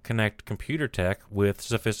connect computer tech with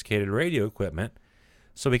sophisticated radio equipment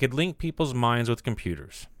so he could link people's minds with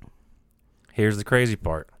computers. Here's the crazy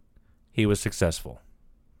part. He was successful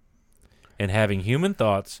in having human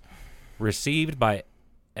thoughts received by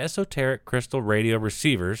esoteric crystal radio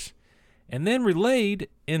receivers and then relayed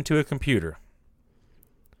into a computer.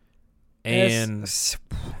 And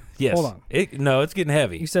yes, hold on. It's getting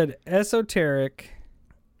heavy. You said esoteric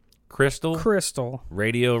Crystal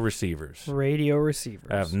radio radio receivers.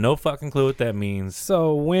 I have no fucking clue what that means.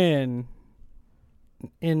 So when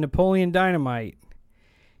in Napoleon Dynamite,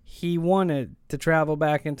 he wanted to travel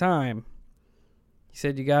back in time, he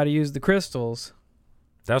said you got to use the crystals.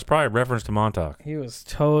 That was probably a reference to Montauk, He was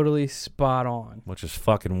totally spot on. which is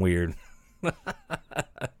fucking weird.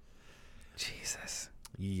 Jesus.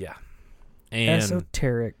 Yeah. And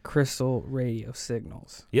Esoteric crystal radio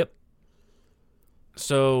signals. yep.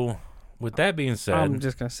 So, with that being said, I'm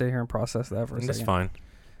just going to sit here and process that for a that's second. fine.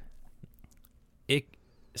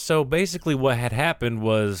 So basically what had happened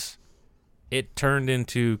was it turned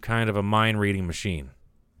into kind of a mind reading machine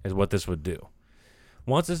is what this would do.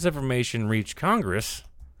 Once this information reached Congress,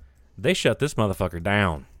 they shut this motherfucker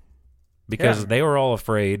down because they were all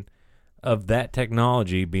afraid of that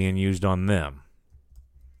technology being used on them.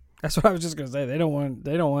 That's what I was just going to say. They don't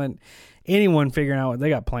want anyone figuring out what they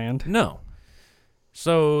got planned. No.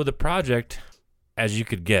 So the project, as you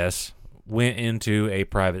could guess, went into a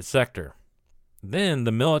private sector. Then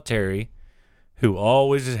the military, who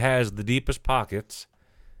always has the deepest pockets,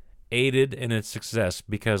 aided in its success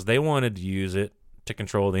because they wanted to use it to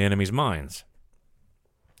control the enemy's minds.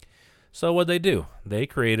 So what'd they do? They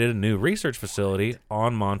created a new research facility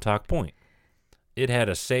on Montauk Point. It had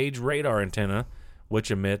a SAGE radar antenna, which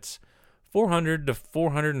emits 400 to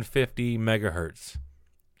 450 megahertz.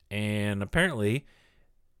 And apparently,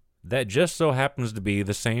 that just so happens to be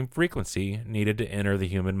the same frequency needed to enter the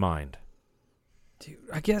human mind. Dude,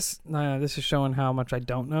 I guess this is showing how much I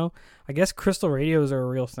don't know. I guess crystal radios are a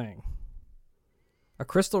real thing. A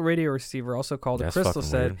crystal radio receiver, also called a crystal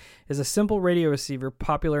set, is a simple radio receiver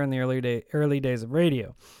popular in the early days of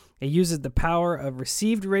radio. It uses the power of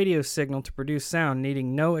received radio signal to produce sound,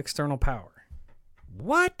 needing no external power.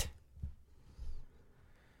 What?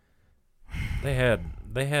 They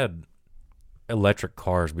had electric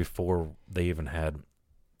cars before they even had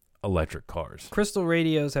electric cars. Crystal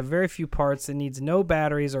radios have very few parts and needs no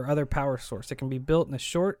batteries or other power source. It can be built in a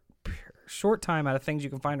short time out of things you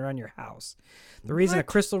can find around your house. The reason a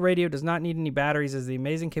crystal radio does not need any batteries is the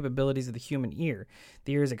amazing capabilities of the human ear.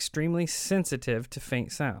 The ear is extremely sensitive to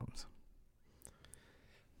faint sounds.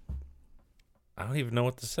 I don't even know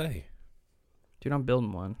what to say. Dude, I'm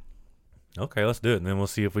building one. Okay, let's do it, and then we'll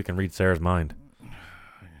see if we can read Sarah's mind.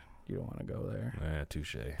 You don't want to go there.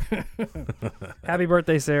 Touche. Happy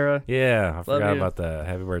birthday, Sarah. Yeah, I forgot you. about that.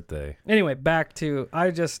 Happy birthday. Anyway, back to, I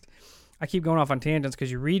keep going off on tangents because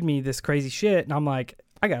you read me this crazy shit, and I'm like,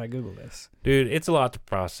 I got to Google this. Dude, it's a lot to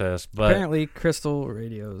process, but... Apparently, crystal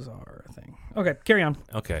radios are a thing. Okay, carry on.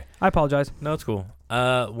 Okay. I apologize. No, it's cool.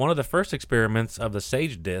 One of the first experiments of the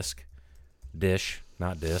SAGE dish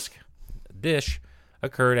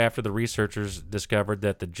occurred after the researchers discovered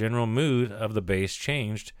that the general mood of the base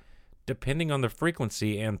changed depending on the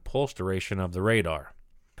frequency and pulse duration of the radar.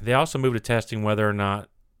 They also moved to testing whether or not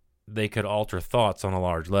they could alter thoughts on a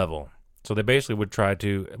large level. So they basically would try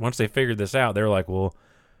to, once they figured this out, they were like, well,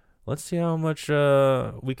 let's see how much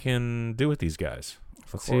we can do with these guys.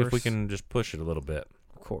 Let's see if we can just push it a little bit.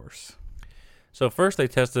 Of course. So first they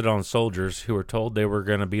tested it on soldiers who were told they were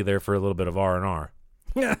going to be there for a little bit of R&R.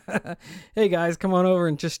 Hey guys, come on over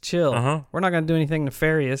and just chill. Uh-huh. We're not going to do anything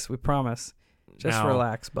nefarious, we promise. Just Now-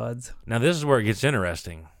 relax, buds. Now this is where it gets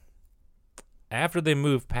interesting. After they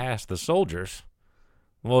moved past the soldiers,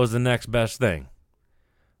 what was the next best thing?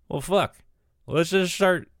 Well, fuck. Let's just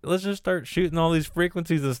start shooting all these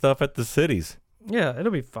frequencies and stuff at the cities. Yeah,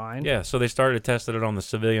 it'll be fine. Yeah, so they started testing it on the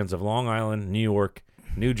civilians of Long Island, New York,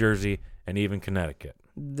 New Jersey, and even Connecticut.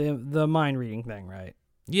 The mind reading thing, right?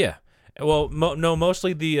 Yeah. Well,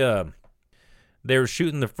 mostly they were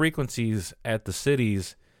shooting the frequencies at the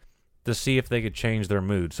cities to see if they could change their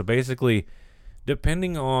mood. So basically,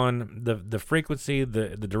 depending on the frequency,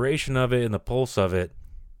 the duration of it, and the pulse of it,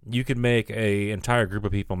 you could make a entire group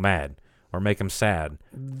of people mad or make them sad.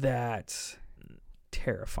 That's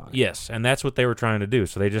terrifying. Yes, and that's what they were trying to do.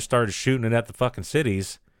 So they just started shooting it at the fucking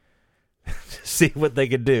cities to see what they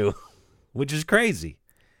could do, which is crazy.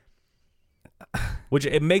 Which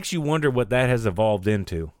it makes you wonder what that has evolved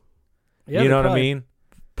into. Yeah, you know what I probably- mean?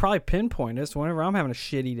 Probably pinpoint us whenever I'm having a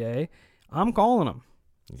shitty day. I'm calling them.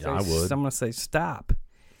 Yeah, I would. I'm going to say, stop.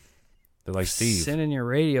 They're like, Steve, Sending your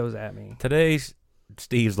radios at me. today's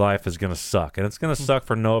Steve's life is going to suck. And it's going to suck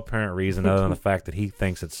for no apparent reason other than the fact that he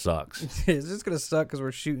thinks it sucks. It's just going to suck because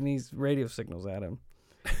we're shooting these radio signals at him.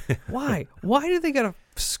 Why? Why do they got to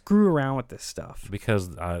screw around with this stuff? Because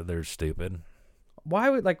they're stupid. Why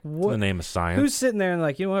would, like, It's in what? the name of science. Who's sitting there and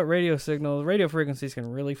like, you know what? Radio signals, radio frequencies can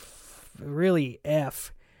really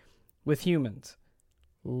F with humans.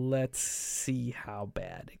 Let's see how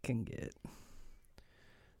bad it can get.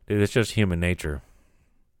 Dude, it's just human nature.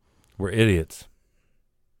 We're idiots.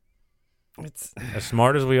 It's As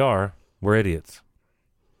smart as we are, we're idiots.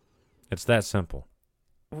 It's that simple.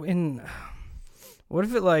 when. What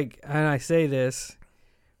if it and I say this,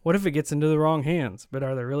 what if it gets into the wrong hands? But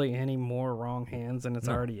are there really any more wrong hands than it's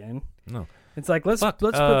No. already in? No. It's like let's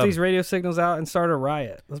put these radio signals out and start a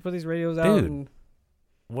riot. Let's put these radios out. Dude. And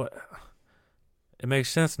What? It makes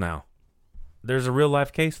sense now. There's a real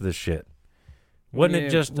life case of this shit. Wasn't it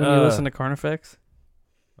just when you listen to Carnifex?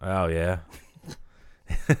 Oh yeah.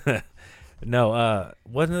 No,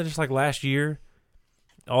 wasn't it just like last year?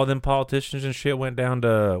 All them politicians and shit went down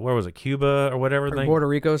to where was it, Cuba or whatever Or thing? Puerto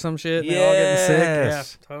Rico, some shit. And they're all getting sick. Yeah,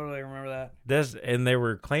 Yes. totally remember that. And they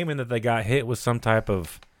were claiming that they got hit with some type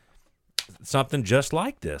of something just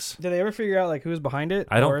like this. Did they ever figure out who was behind it?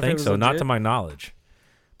 I Or don't if it think was so, not legit? to my knowledge.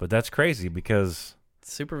 But that's crazy because,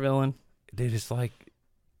 Super villain. dude, it's like,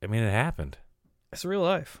 I mean, it happened. It's real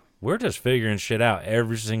life. We're just figuring shit out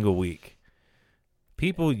every single week.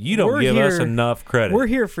 People, you don't We're give us here- enough credit. We're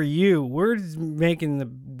here for you. We're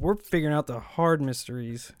figuring out the hard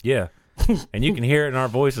mysteries. Yeah. And you can hear it in our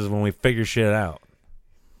voices when we figure shit out.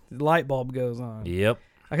 The light bulb goes on. Yep.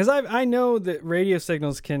 Because I know that radio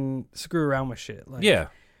signals can screw around with shit. Yeah.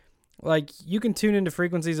 Like, you can tune into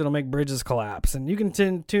frequencies that'll make bridges collapse. And you can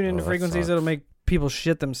tune into that frequencies sucks. that'll make people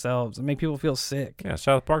shit themselves and make people feel sick. Yeah,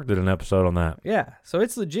 South Park did an episode on that. Yeah. So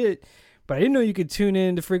it's legit. But I didn't know you could tune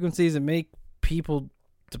into frequencies that make people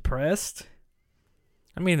depressed.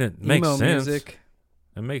 I mean, it makes Emo sense. music.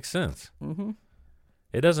 It makes sense. Mm-hmm.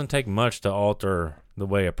 It doesn't take much to alter the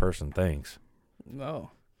way a person thinks.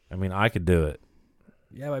 No. I mean, I could do it.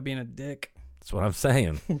 Yeah, by being a dick. That's what I'm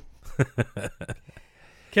saying.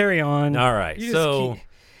 Carry on. All right. You So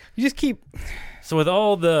just keep. so with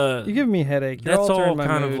all the You're giving me a headache. You're that's altering all my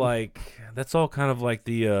kind mood. of like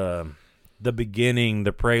the beginning,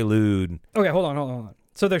 the prelude. Okay, hold on.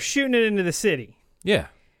 So they're shooting it into the city. Yeah.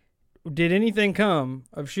 Did anything come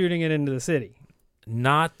of shooting it into the city?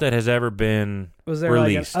 Not that has ever been Was there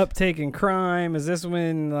released. like an uptake in crime? Is this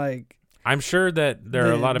when I'm sure that there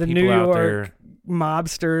are a lot of the people New out York there.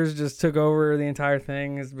 mobsters just took over the entire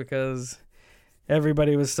thing? Is because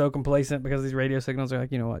everybody was so complacent because these radio signals are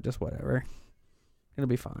like, you know what, just whatever. It'll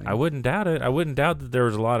be fine. I wouldn't doubt it. I wouldn't doubt that there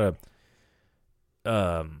was a lot of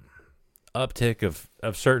uptick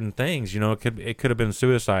of certain things. You know, it could have been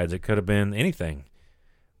suicides. It could have been anything.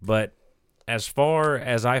 But as far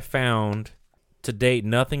as I found to date,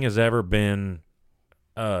 nothing has ever been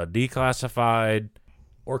declassified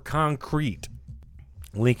or concrete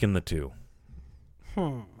linking the two.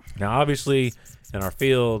 Now, obviously, in our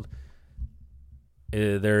field,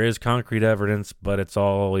 there is concrete evidence, but it's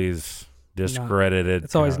always discredited.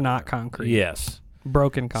 It's always not concrete. Yes.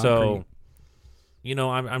 Broken concrete. So, you know,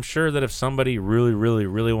 I'm sure that if somebody really, really,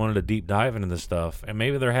 really wanted to deep dive into this stuff, and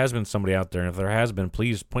maybe there has been somebody out there, and if there has been,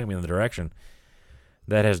 please point me in the direction,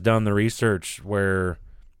 that has done the research where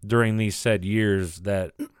during these said years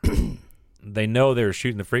that they know they were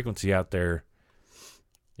shooting the frequency out there,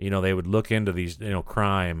 you know, they would look into these, you know,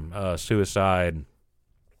 crime, suicide,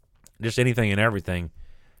 just anything and everything.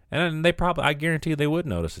 And they probably, I guarantee they would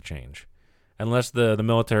notice a change. Unless the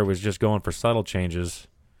military was just going for subtle changes.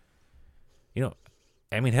 You know,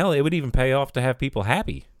 I mean, hell, it would even pay off to have people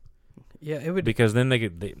happy. Yeah, it would. Because then they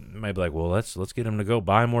might be like, well, let's get them to go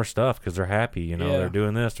buy more stuff because they're happy. You know, Yeah. they're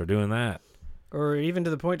doing this, they're doing that. Or even to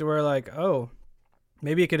the point to where, like, oh,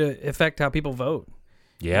 maybe it could affect how people vote.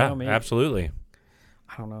 Yeah, You know, maybe- absolutely.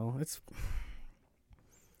 I don't know.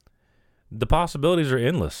 The possibilities are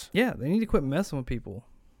endless. Yeah, they need to quit messing with people.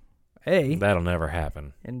 A. That'll never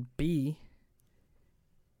happen. And B.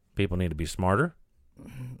 People need to be smarter.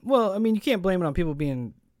 Well, I mean, you can't blame it on people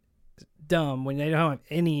being dumb when they don't have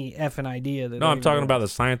any effing idea. No, I'm talking about the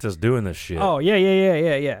scientists doing this shit. Oh,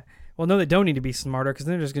 yeah. Well, no, they don't need to be smarter because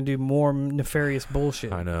they're just going to do more nefarious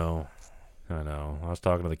bullshit. I know. I was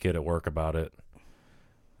talking to the kid at work about it.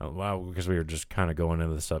 Wow, because we were just kind of going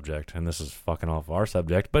into the subject, and this is fucking off our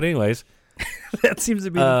subject. But anyways, That seems to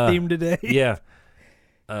be the theme today. yeah,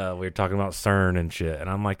 we were talking about CERN and shit, and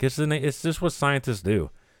I'm like, it's just what scientists do,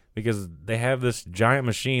 because they have this giant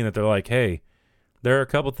machine that they're like, hey, there are a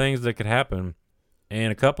couple things that could happen,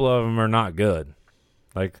 and a couple of them are not good.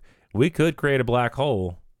 Like, we could create a black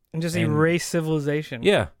hole. And just erase civilization.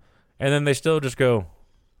 Yeah, and then they still just go,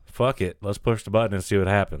 fuck it, let's push the button and see what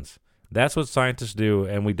happens. That's what scientists do,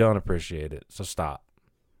 and we don't appreciate it, so stop.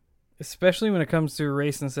 Especially when it comes to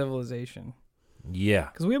race and civilization. Yeah,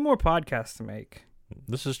 Because we have more podcasts to make.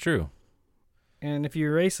 this is true. And if you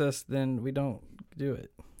erase us, then we don't do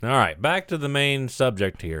it. All right, back to the main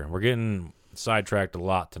subject here. We're getting sidetracked a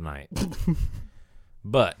lot tonight.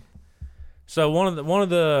 But so one of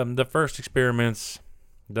the first experiments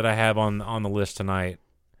that I have on the list tonight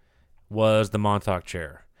was the Montauk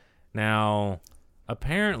chair. Now,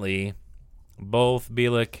 apparently, both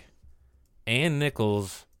Bielik and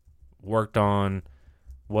Nichols worked on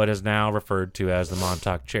what is now referred to as the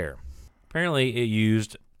Montauk chair. Apparently, it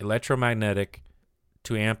used electromagnetic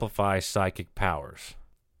to amplify psychic powers.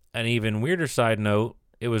 An even weirder side note,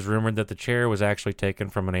 it was rumored that the chair was actually taken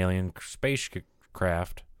from an alien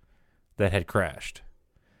spacecraft that had crashed.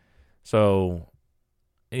 So,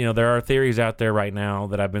 there are theories out there right now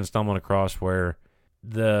that I've been stumbling across where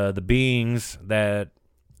the beings that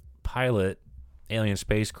pilot alien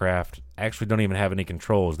spacecraft actually don't even have any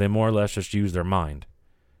controls. They more or less just use their mind.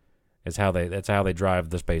 That's how they drive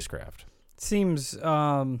the spacecraft. Seems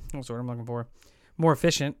what's the word I'm looking for? More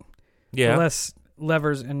efficient. Yeah. The less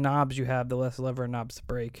levers and knobs you have, the less lever and knobs to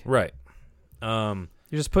break. Right. You're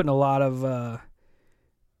just putting a lot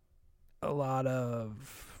of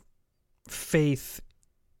faith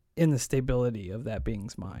in the stability of that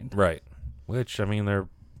being's mind. Right. Which, they're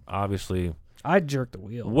obviously I'd jerk the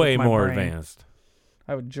wheel. way with my more brain. advanced.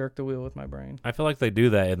 I would jerk the wheel with my brain. I feel like they do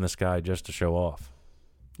that in the sky just to show off.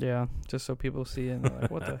 Yeah, just so people see it and they're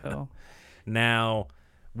like, what the hell? Now,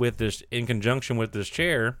 in conjunction with this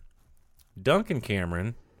chair, Duncan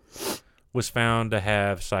Cameron was found to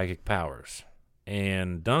have psychic powers.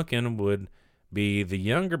 And Duncan would be the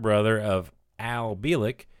younger brother of Al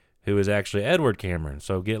Bielik, who is actually Edward Cameron.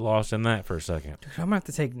 So get lost in that for a second. Dude, I'm going to have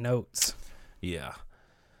to take notes. Yeah.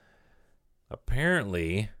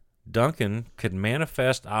 Apparently, Duncan could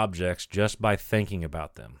manifest objects just by thinking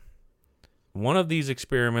about them. One of these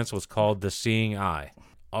experiments was called the seeing eye.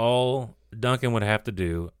 All Duncan would have to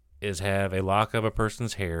do is have a lock of a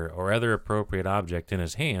person's hair or other appropriate object in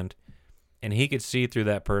his hand, and he could see through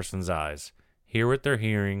that person's eyes, hear what they're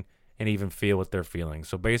hearing, and even feel what they're feeling.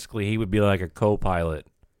 So basically, he would be like a co-pilot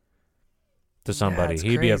to somebody. That's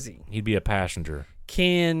he'd crazy. be a passenger.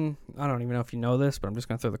 I don't even know if you know this, but I'm just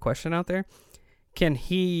going to throw the question out there. Can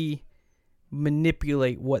he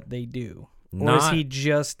manipulate what they do? Or is he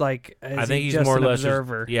just like, I think he's more or less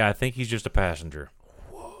observer? I think he's just a passenger.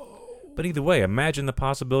 Whoa. But either way, imagine the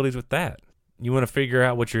possibilities with that. You want to figure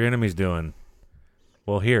out what your enemy's doing.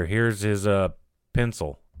 Well, here's his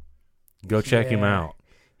pencil. Go check him out.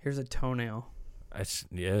 Here's a toenail.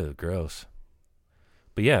 Gross.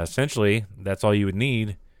 But yeah, essentially, that's all you would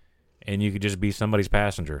need, and you could just be somebody's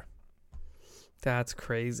passenger. That's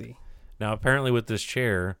crazy. Now, apparently with this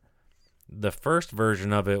chair, the first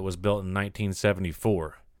version of it was built in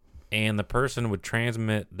 1974, and the person would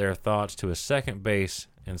transmit their thoughts to a second base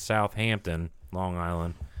in Southampton, Long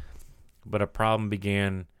Island, but a problem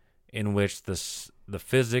began in which the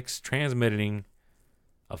physics transmitting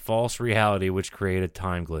a false reality which created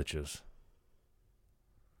time glitches.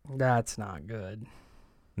 That's not good.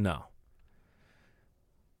 No.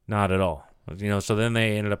 Not at all. So then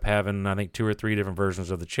they ended up having, I think, 2 or 3 different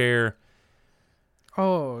versions of the chair.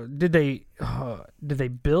 Oh, did they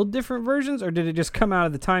build different versions, or did it just come out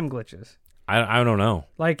of the time glitches? I don't know.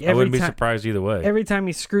 Like I wouldn't be surprised either way. Every time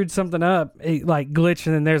he screwed something up, it like glitched,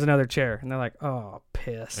 and then there's another chair, and they're like, "Oh,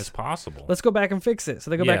 piss." It's possible. Let's go back and fix it.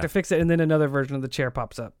 So they go back to fix it, and then another version of the chair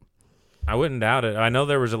pops up. I wouldn't doubt it. I know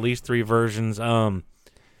there was at least 3 versions. And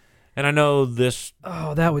I know this.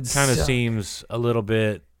 Oh, that would kind of suck. seems a little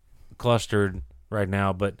bit clustered right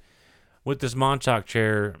now, but with this Montauk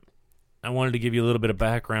chair, I wanted to give you a little bit of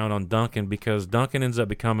background on Duncan because Duncan ends up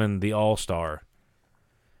becoming the all-star.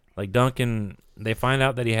 Like Duncan, they find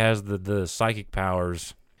out that he has the psychic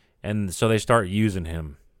powers, and so they start using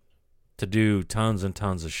him to do tons and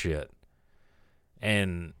tons of shit.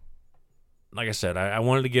 And like I said, I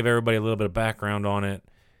wanted to give everybody a little bit of background on it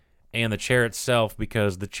and the chair itself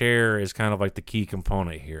because the chair is kind of like the key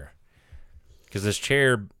component here. Because this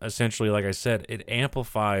chair, essentially, like I said, it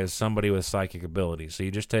amplifies somebody with psychic abilities. So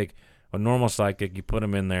you just take a normal psychic, you put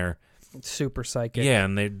them in there. Super psychic. Yeah,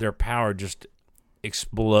 and their power just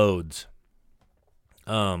explodes.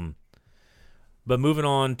 But moving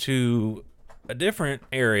on to a different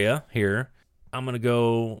area here, I'm going to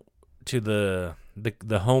go to the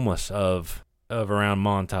homeless of around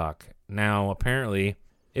Montauk. Now, apparently,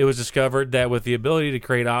 it was discovered that with the ability to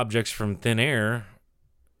create objects from thin air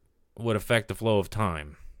would affect the flow of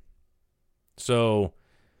time. So,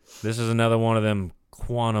 this is another one of them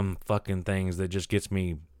quantum fucking things that just gets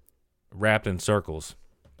me wrapped in circles.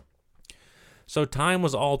 So, time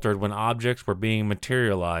was altered when objects were being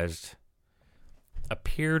materialized,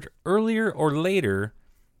 appeared earlier or later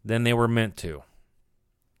than they were meant to.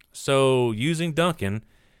 So, using Duncan,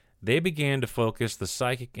 they began to focus the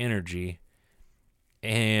psychic energy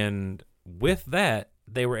and with that,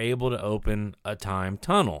 they were able to open a time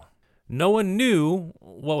tunnel. No one knew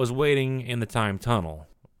what was waiting in the time tunnel.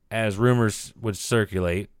 As rumors would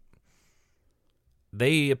circulate,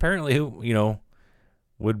 they apparently,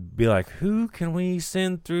 would be like, who can we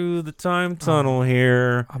send through the time tunnel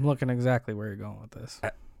here? I'm looking exactly where you're going with this.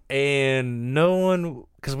 And no one,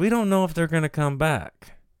 because we don't know if they're going to come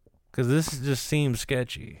back. Because this just seems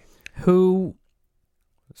sketchy. Who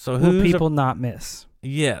will people not miss?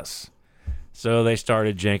 Yes. So they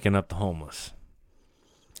started janking up the homeless.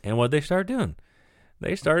 And what they start doing?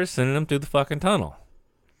 They started sending them through the fucking tunnel.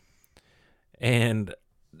 And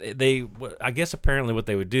I guess apparently what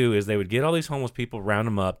they would do is they would get all these homeless people, round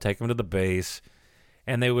them up, take them to the base,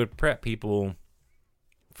 and they would prep people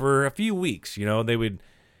for a few weeks.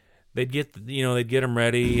 They'd get them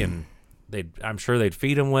ready, and I'm sure they'd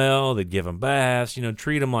feed them well, they'd give them baths,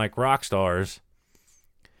 treat them like rock stars.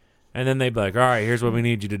 And then they'd be like, all right, here's what we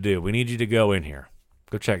need you to do. We need you to go in here.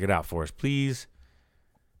 Go check it out for us, please.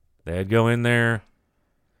 They'd go in there,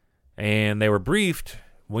 and they were briefed,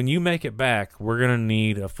 when you make it back, we're going to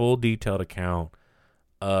need a full detailed account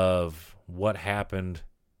of what happened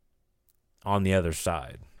on the other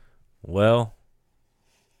side. Well,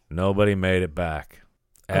 nobody made it back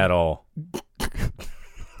at all.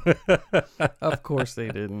 Of course they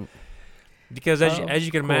didn't. Because as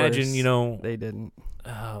you can imagine, they didn't.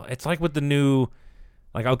 It's like with the new,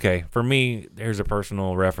 okay, for me, here's a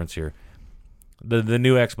personal reference here. The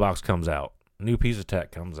new Xbox comes out. A new piece of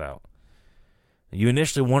tech comes out. You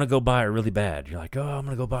initially want to go buy it really bad. You're like, oh, I'm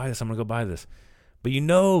going to go buy this. I'm going to go buy this. But you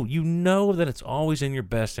know that it's always in your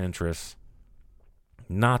best interest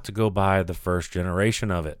not to go buy the first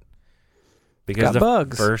generation of it. Because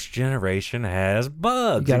bugs. First generation has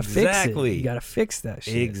bugs. You got to exactly. fix it. You got to fix that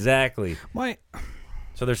shit. Exactly.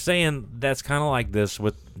 So they're saying that's kind of like this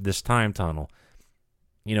with this time tunnel.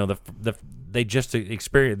 They just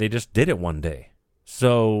experienced. They just did it one day.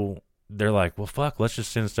 So they're like, well, fuck, let's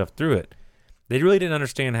just send stuff through it. They really didn't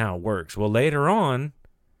understand how it works. Well, later on,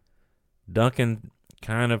 Duncan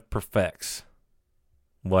kind of perfects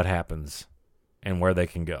what happens and where they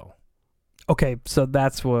can go. Okay, so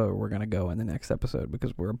that's where we're going to go in the next episode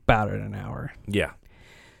because we're about at an hour. Yeah.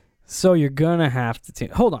 So you're going to have to...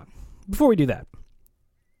 Hold on. Before we do that,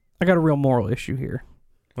 I got a real moral issue here.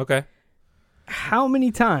 Okay. How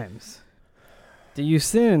many times do you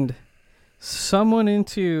send someone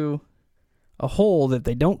into a hole that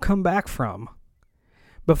they don't come back from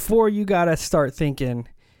before you got to start thinking,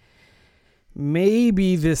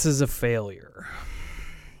 maybe this is a failure?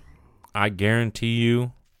 I guarantee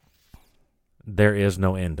you there is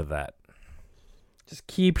no end to that. Just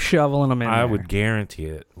keep shoveling them in I there. would guarantee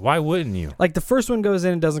it. Why wouldn't you? Like the first one goes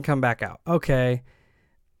in and doesn't come back out. Okay.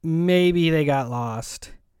 Maybe they got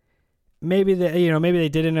lost. Maybe they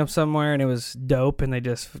did end up somewhere and it was dope and they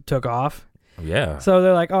just took off. Yeah. So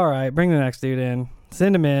they're like, all right, bring the next dude in.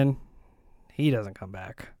 Send him in. He doesn't come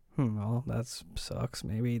back. Well, that sucks.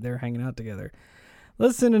 Maybe they're hanging out together.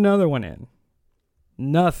 Let's send another one in.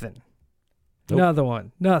 Nothing. Nope. Another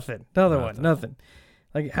one. Nothing. Another one. Nothing.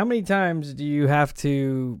 Like, how many times do you have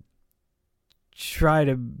to try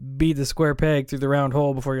to beat the square peg through the round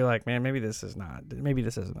hole before you're like, man, maybe this isn't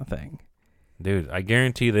a thing? Dude, I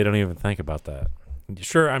guarantee they don't even think about that.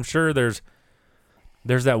 Sure, I'm sure there's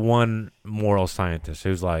that one moral scientist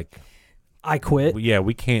who's like, I quit. Yeah,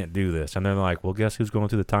 we can't do this. And they're like, well, guess who's going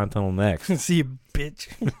through the time tunnel next? See you, bitch.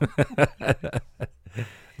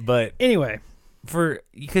 But anyway,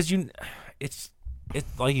 because it's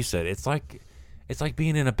like you said, it's like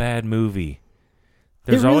being in a bad movie.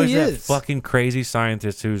 There's always that fucking crazy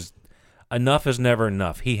scientist who's enough is never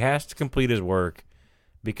enough. He has to complete his work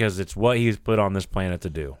because it's what he's put on this planet to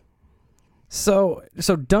do. So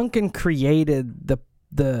Duncan created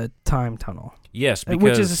the time tunnel. Yes,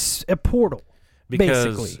 which is a portal.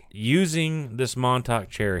 Because basically, using this Montauk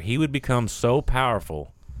chair, he would become so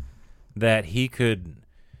powerful that he could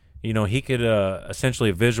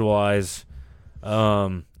essentially visualize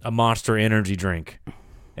a Monster energy drink,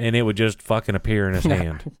 and it would just fucking appear in his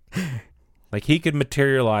hand. Like, he could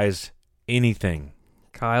materialize anything.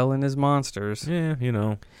 Kyle and his monsters.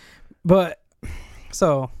 Yeah, But,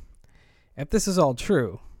 so, if this is all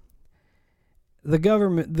true, the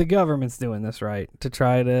government's doing this, right? To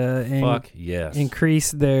try to yes.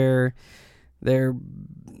 increase their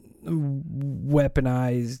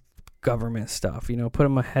weaponized government stuff, put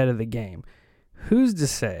them ahead of the game. Who's to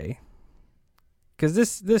say? Because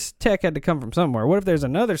this tech had to come from somewhere. What if there's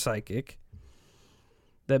another psychic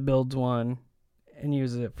that builds one and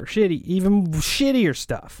uses it for even shittier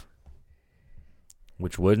stuff?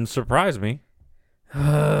 Which wouldn't surprise me.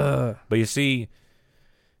 But you see,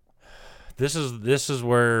 this is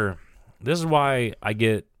why I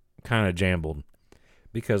get kind of jambled,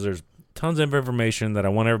 because there's tons of information that I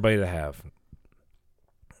want everybody to have,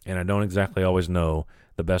 and I don't exactly always know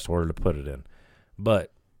the best order to put it in.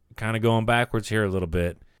 But kind of going backwards here a little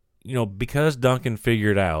bit, because Duncan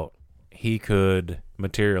figured out he could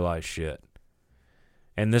materialize shit,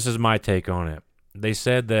 and this is my take on it. They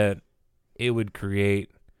said that it would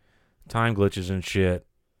create time glitches and shit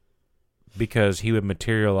because he would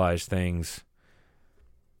materialize things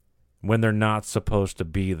when they're not supposed to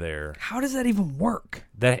be there. How does that even work?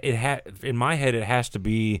 That in my head, it has to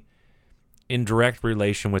be in direct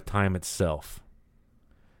relation with time itself.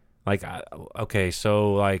 Like,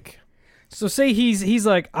 So say he's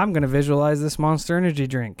like, I'm gonna visualize this Monster Energy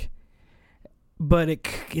drink, but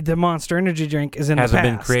the Monster Energy drink is in the past.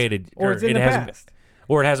 Hasn't been created, or it's in the past,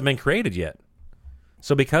 or it hasn't been created yet.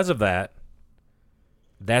 So because of that,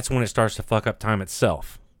 that's when it starts to fuck up time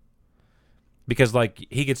itself. Because like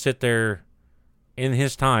he could sit there in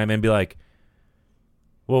his time and be like,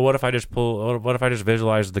 well, what if I just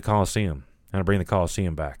visualize the Coliseum and I bring the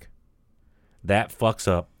Coliseum back? That fucks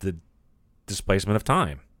up the displacement of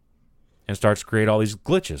time and starts to create all these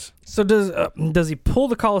glitches. So does he pull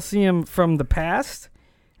the Coliseum from the past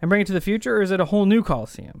and bring it to the future, or is it a whole new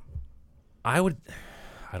Coliseum? I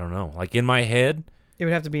don't know. Like in my head, it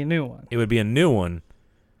would have to be a new one. It would be a new one,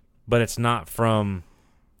 but it's not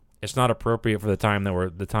appropriate for the time that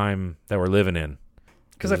we're living in.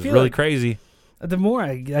 Because I feel really like crazy. The more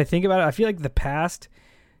I think about it, I feel like the past,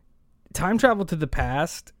 time travel to the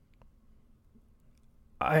past,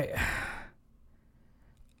 I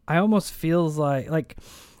almost feels like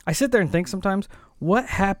I sit there and think sometimes, what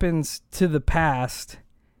happens to the past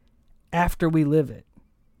after we live it?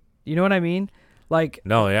 You know what I mean? Like,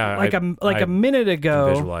 no, yeah, a minute ago.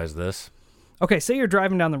 Visualize this. Okay, say you're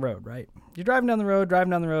driving down the road, right? You're driving down the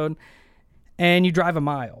road, and you drive a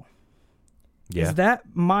mile. Yeah. Is that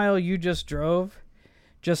mile you just drove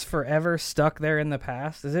just forever stuck there in the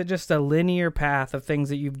past? Is it just a linear path of things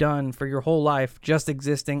that you've done for your whole life just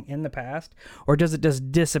existing in the past? Or does it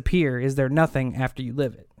just disappear? Is there nothing after you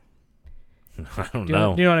live it? I don't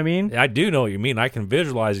know. Do you know what I mean? I do know what you mean. I can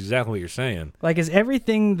visualize exactly what you're saying. Like, is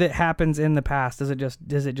everything that happens in the past, is it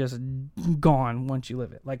just gone once you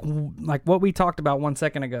live it? Like what we talked about 1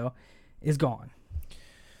 second ago is gone.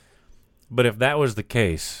 But if that was the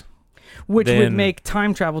case, which would make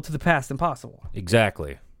time travel to the past impossible.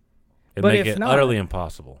 Exactly. It'd But make if it not- utterly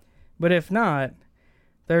impossible. But if not,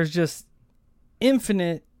 there's just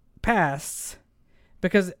infinite pasts,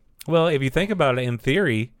 because Well, if you think about it in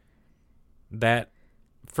theory, that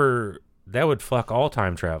would fuck all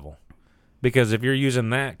time travel. Because if you're using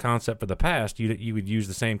that concept for the past, you would use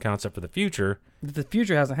the same concept for the future. the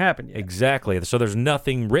future hasn't happened yet. Exactly. So there's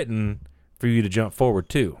nothing written for you to jump forward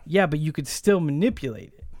to. Yeah, but you could still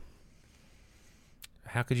manipulate it.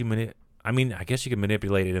 How could you I mean, I guess you could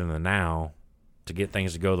manipulate it in the now to get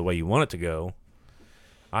things to go the way you want it to go.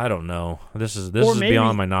 I don't know. This is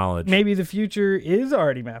beyond my knowledge. Maybe the future is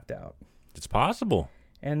already mapped out, It's possible.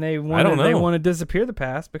 and they I want don't know. to disappear the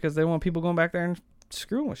past because they want people going back there and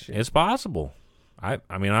screwing with shit. It's possible. I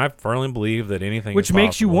mean, I firmly believe that anything Which is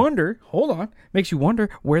makes you possible. wonder. Hold on, makes you wonder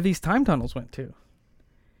where these time tunnels went to.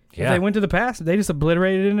 If Yeah. they went to the past, they just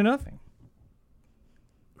obliterated it into nothing.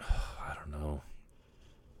 I don't know.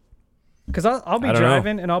 Because I'll be I don't know.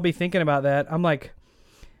 driving and I'll be thinking about that. I'm like,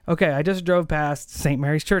 okay, I just drove past St.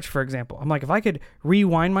 Mary's Church, for example. I'm like, if I could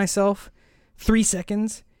rewind myself 3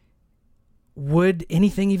 seconds, would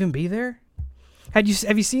anything even be there? Have you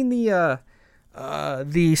seen the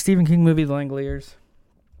Stephen King movie, The Langoliers?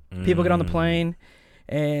 People get on the plane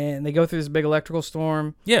and they go through this big electrical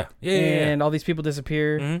storm. Yeah. And all these people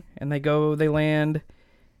disappear, Mhm. and they land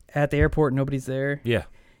at the airport. Nobody's there. Yeah.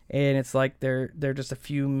 And it's like they're just a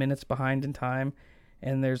few minutes behind in time,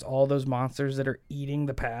 and there's all those monsters that are eating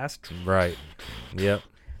the past. Right. Yep.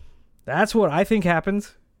 That's what I think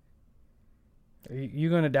happens. Are you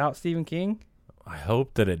going to doubt Stephen King? I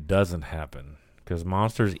hope that it doesn't happen, because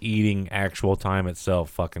monsters eating actual time itself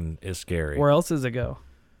fucking is scary. Where else does it go?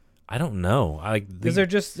 I don't know. Is there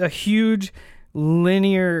just a huge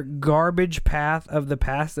linear garbage path of the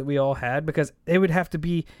past that we all had? Because there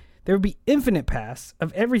would be infinite paths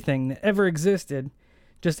of everything that ever existed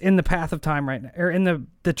just in the path of time right now, or in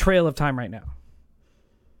the trail of time right now.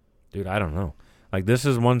 Dude, I don't know. Like, this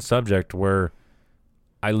is one subject where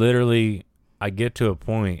I get to a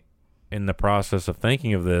point in the process of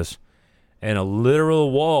thinking of this, and a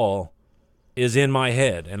literal wall is in my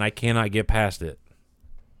head, and I cannot get past it.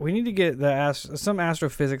 We need to get some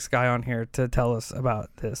astrophysics guy on here to tell us about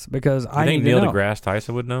this, because I think need Neil to know. deGrasse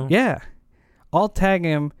Tyson would know. Yeah, I'll tag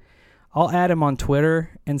him I'll add him on Twitter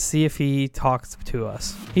and see if he talks to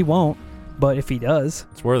us. He won't, but if he does,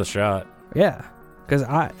 It's worth a shot. yeah. Because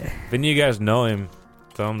If any of you guys know him,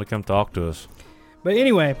 tell him to come talk to us. But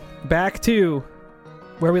anyway, back to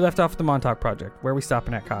where we left off with the Montauk project. Where are we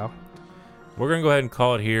stopping at, Kyle? We're gonna go ahead and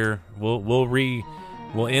call it here. We'll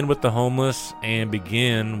end with the homeless and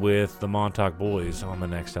begin with the Montauk boys on the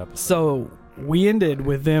next episode. So we ended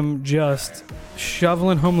with them just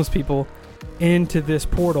shoveling homeless people into this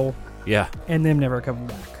portal Yeah. and them never coming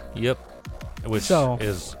back. Yep. Which So-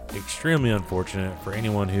 is extremely unfortunate for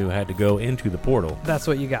anyone who had to go into the portal. That's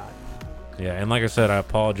what you got. Yeah, and like I said, I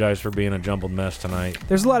apologize for being a jumbled mess tonight.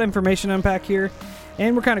 There's a lot of information to unpack here,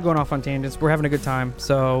 and we're kind of going off on tangents. We're having a good time,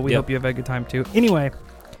 so we Yep. hope you have a good time too. Anyway,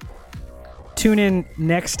 tune in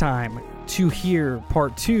next time to hear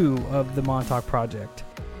part 2 of the Montauk project,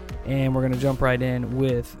 and we're going to jump right in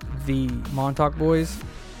with the Montauk boys.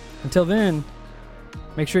 Until then,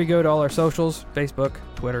 make sure you go to all our socials: Facebook,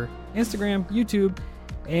 Twitter, Instagram, YouTube,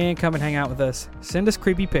 and come and hang out with us. Send us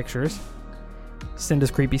creepy pictures, send us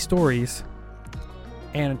creepy stories,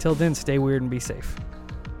 and until then, stay weird and be safe.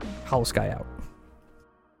 Hollow Sky out.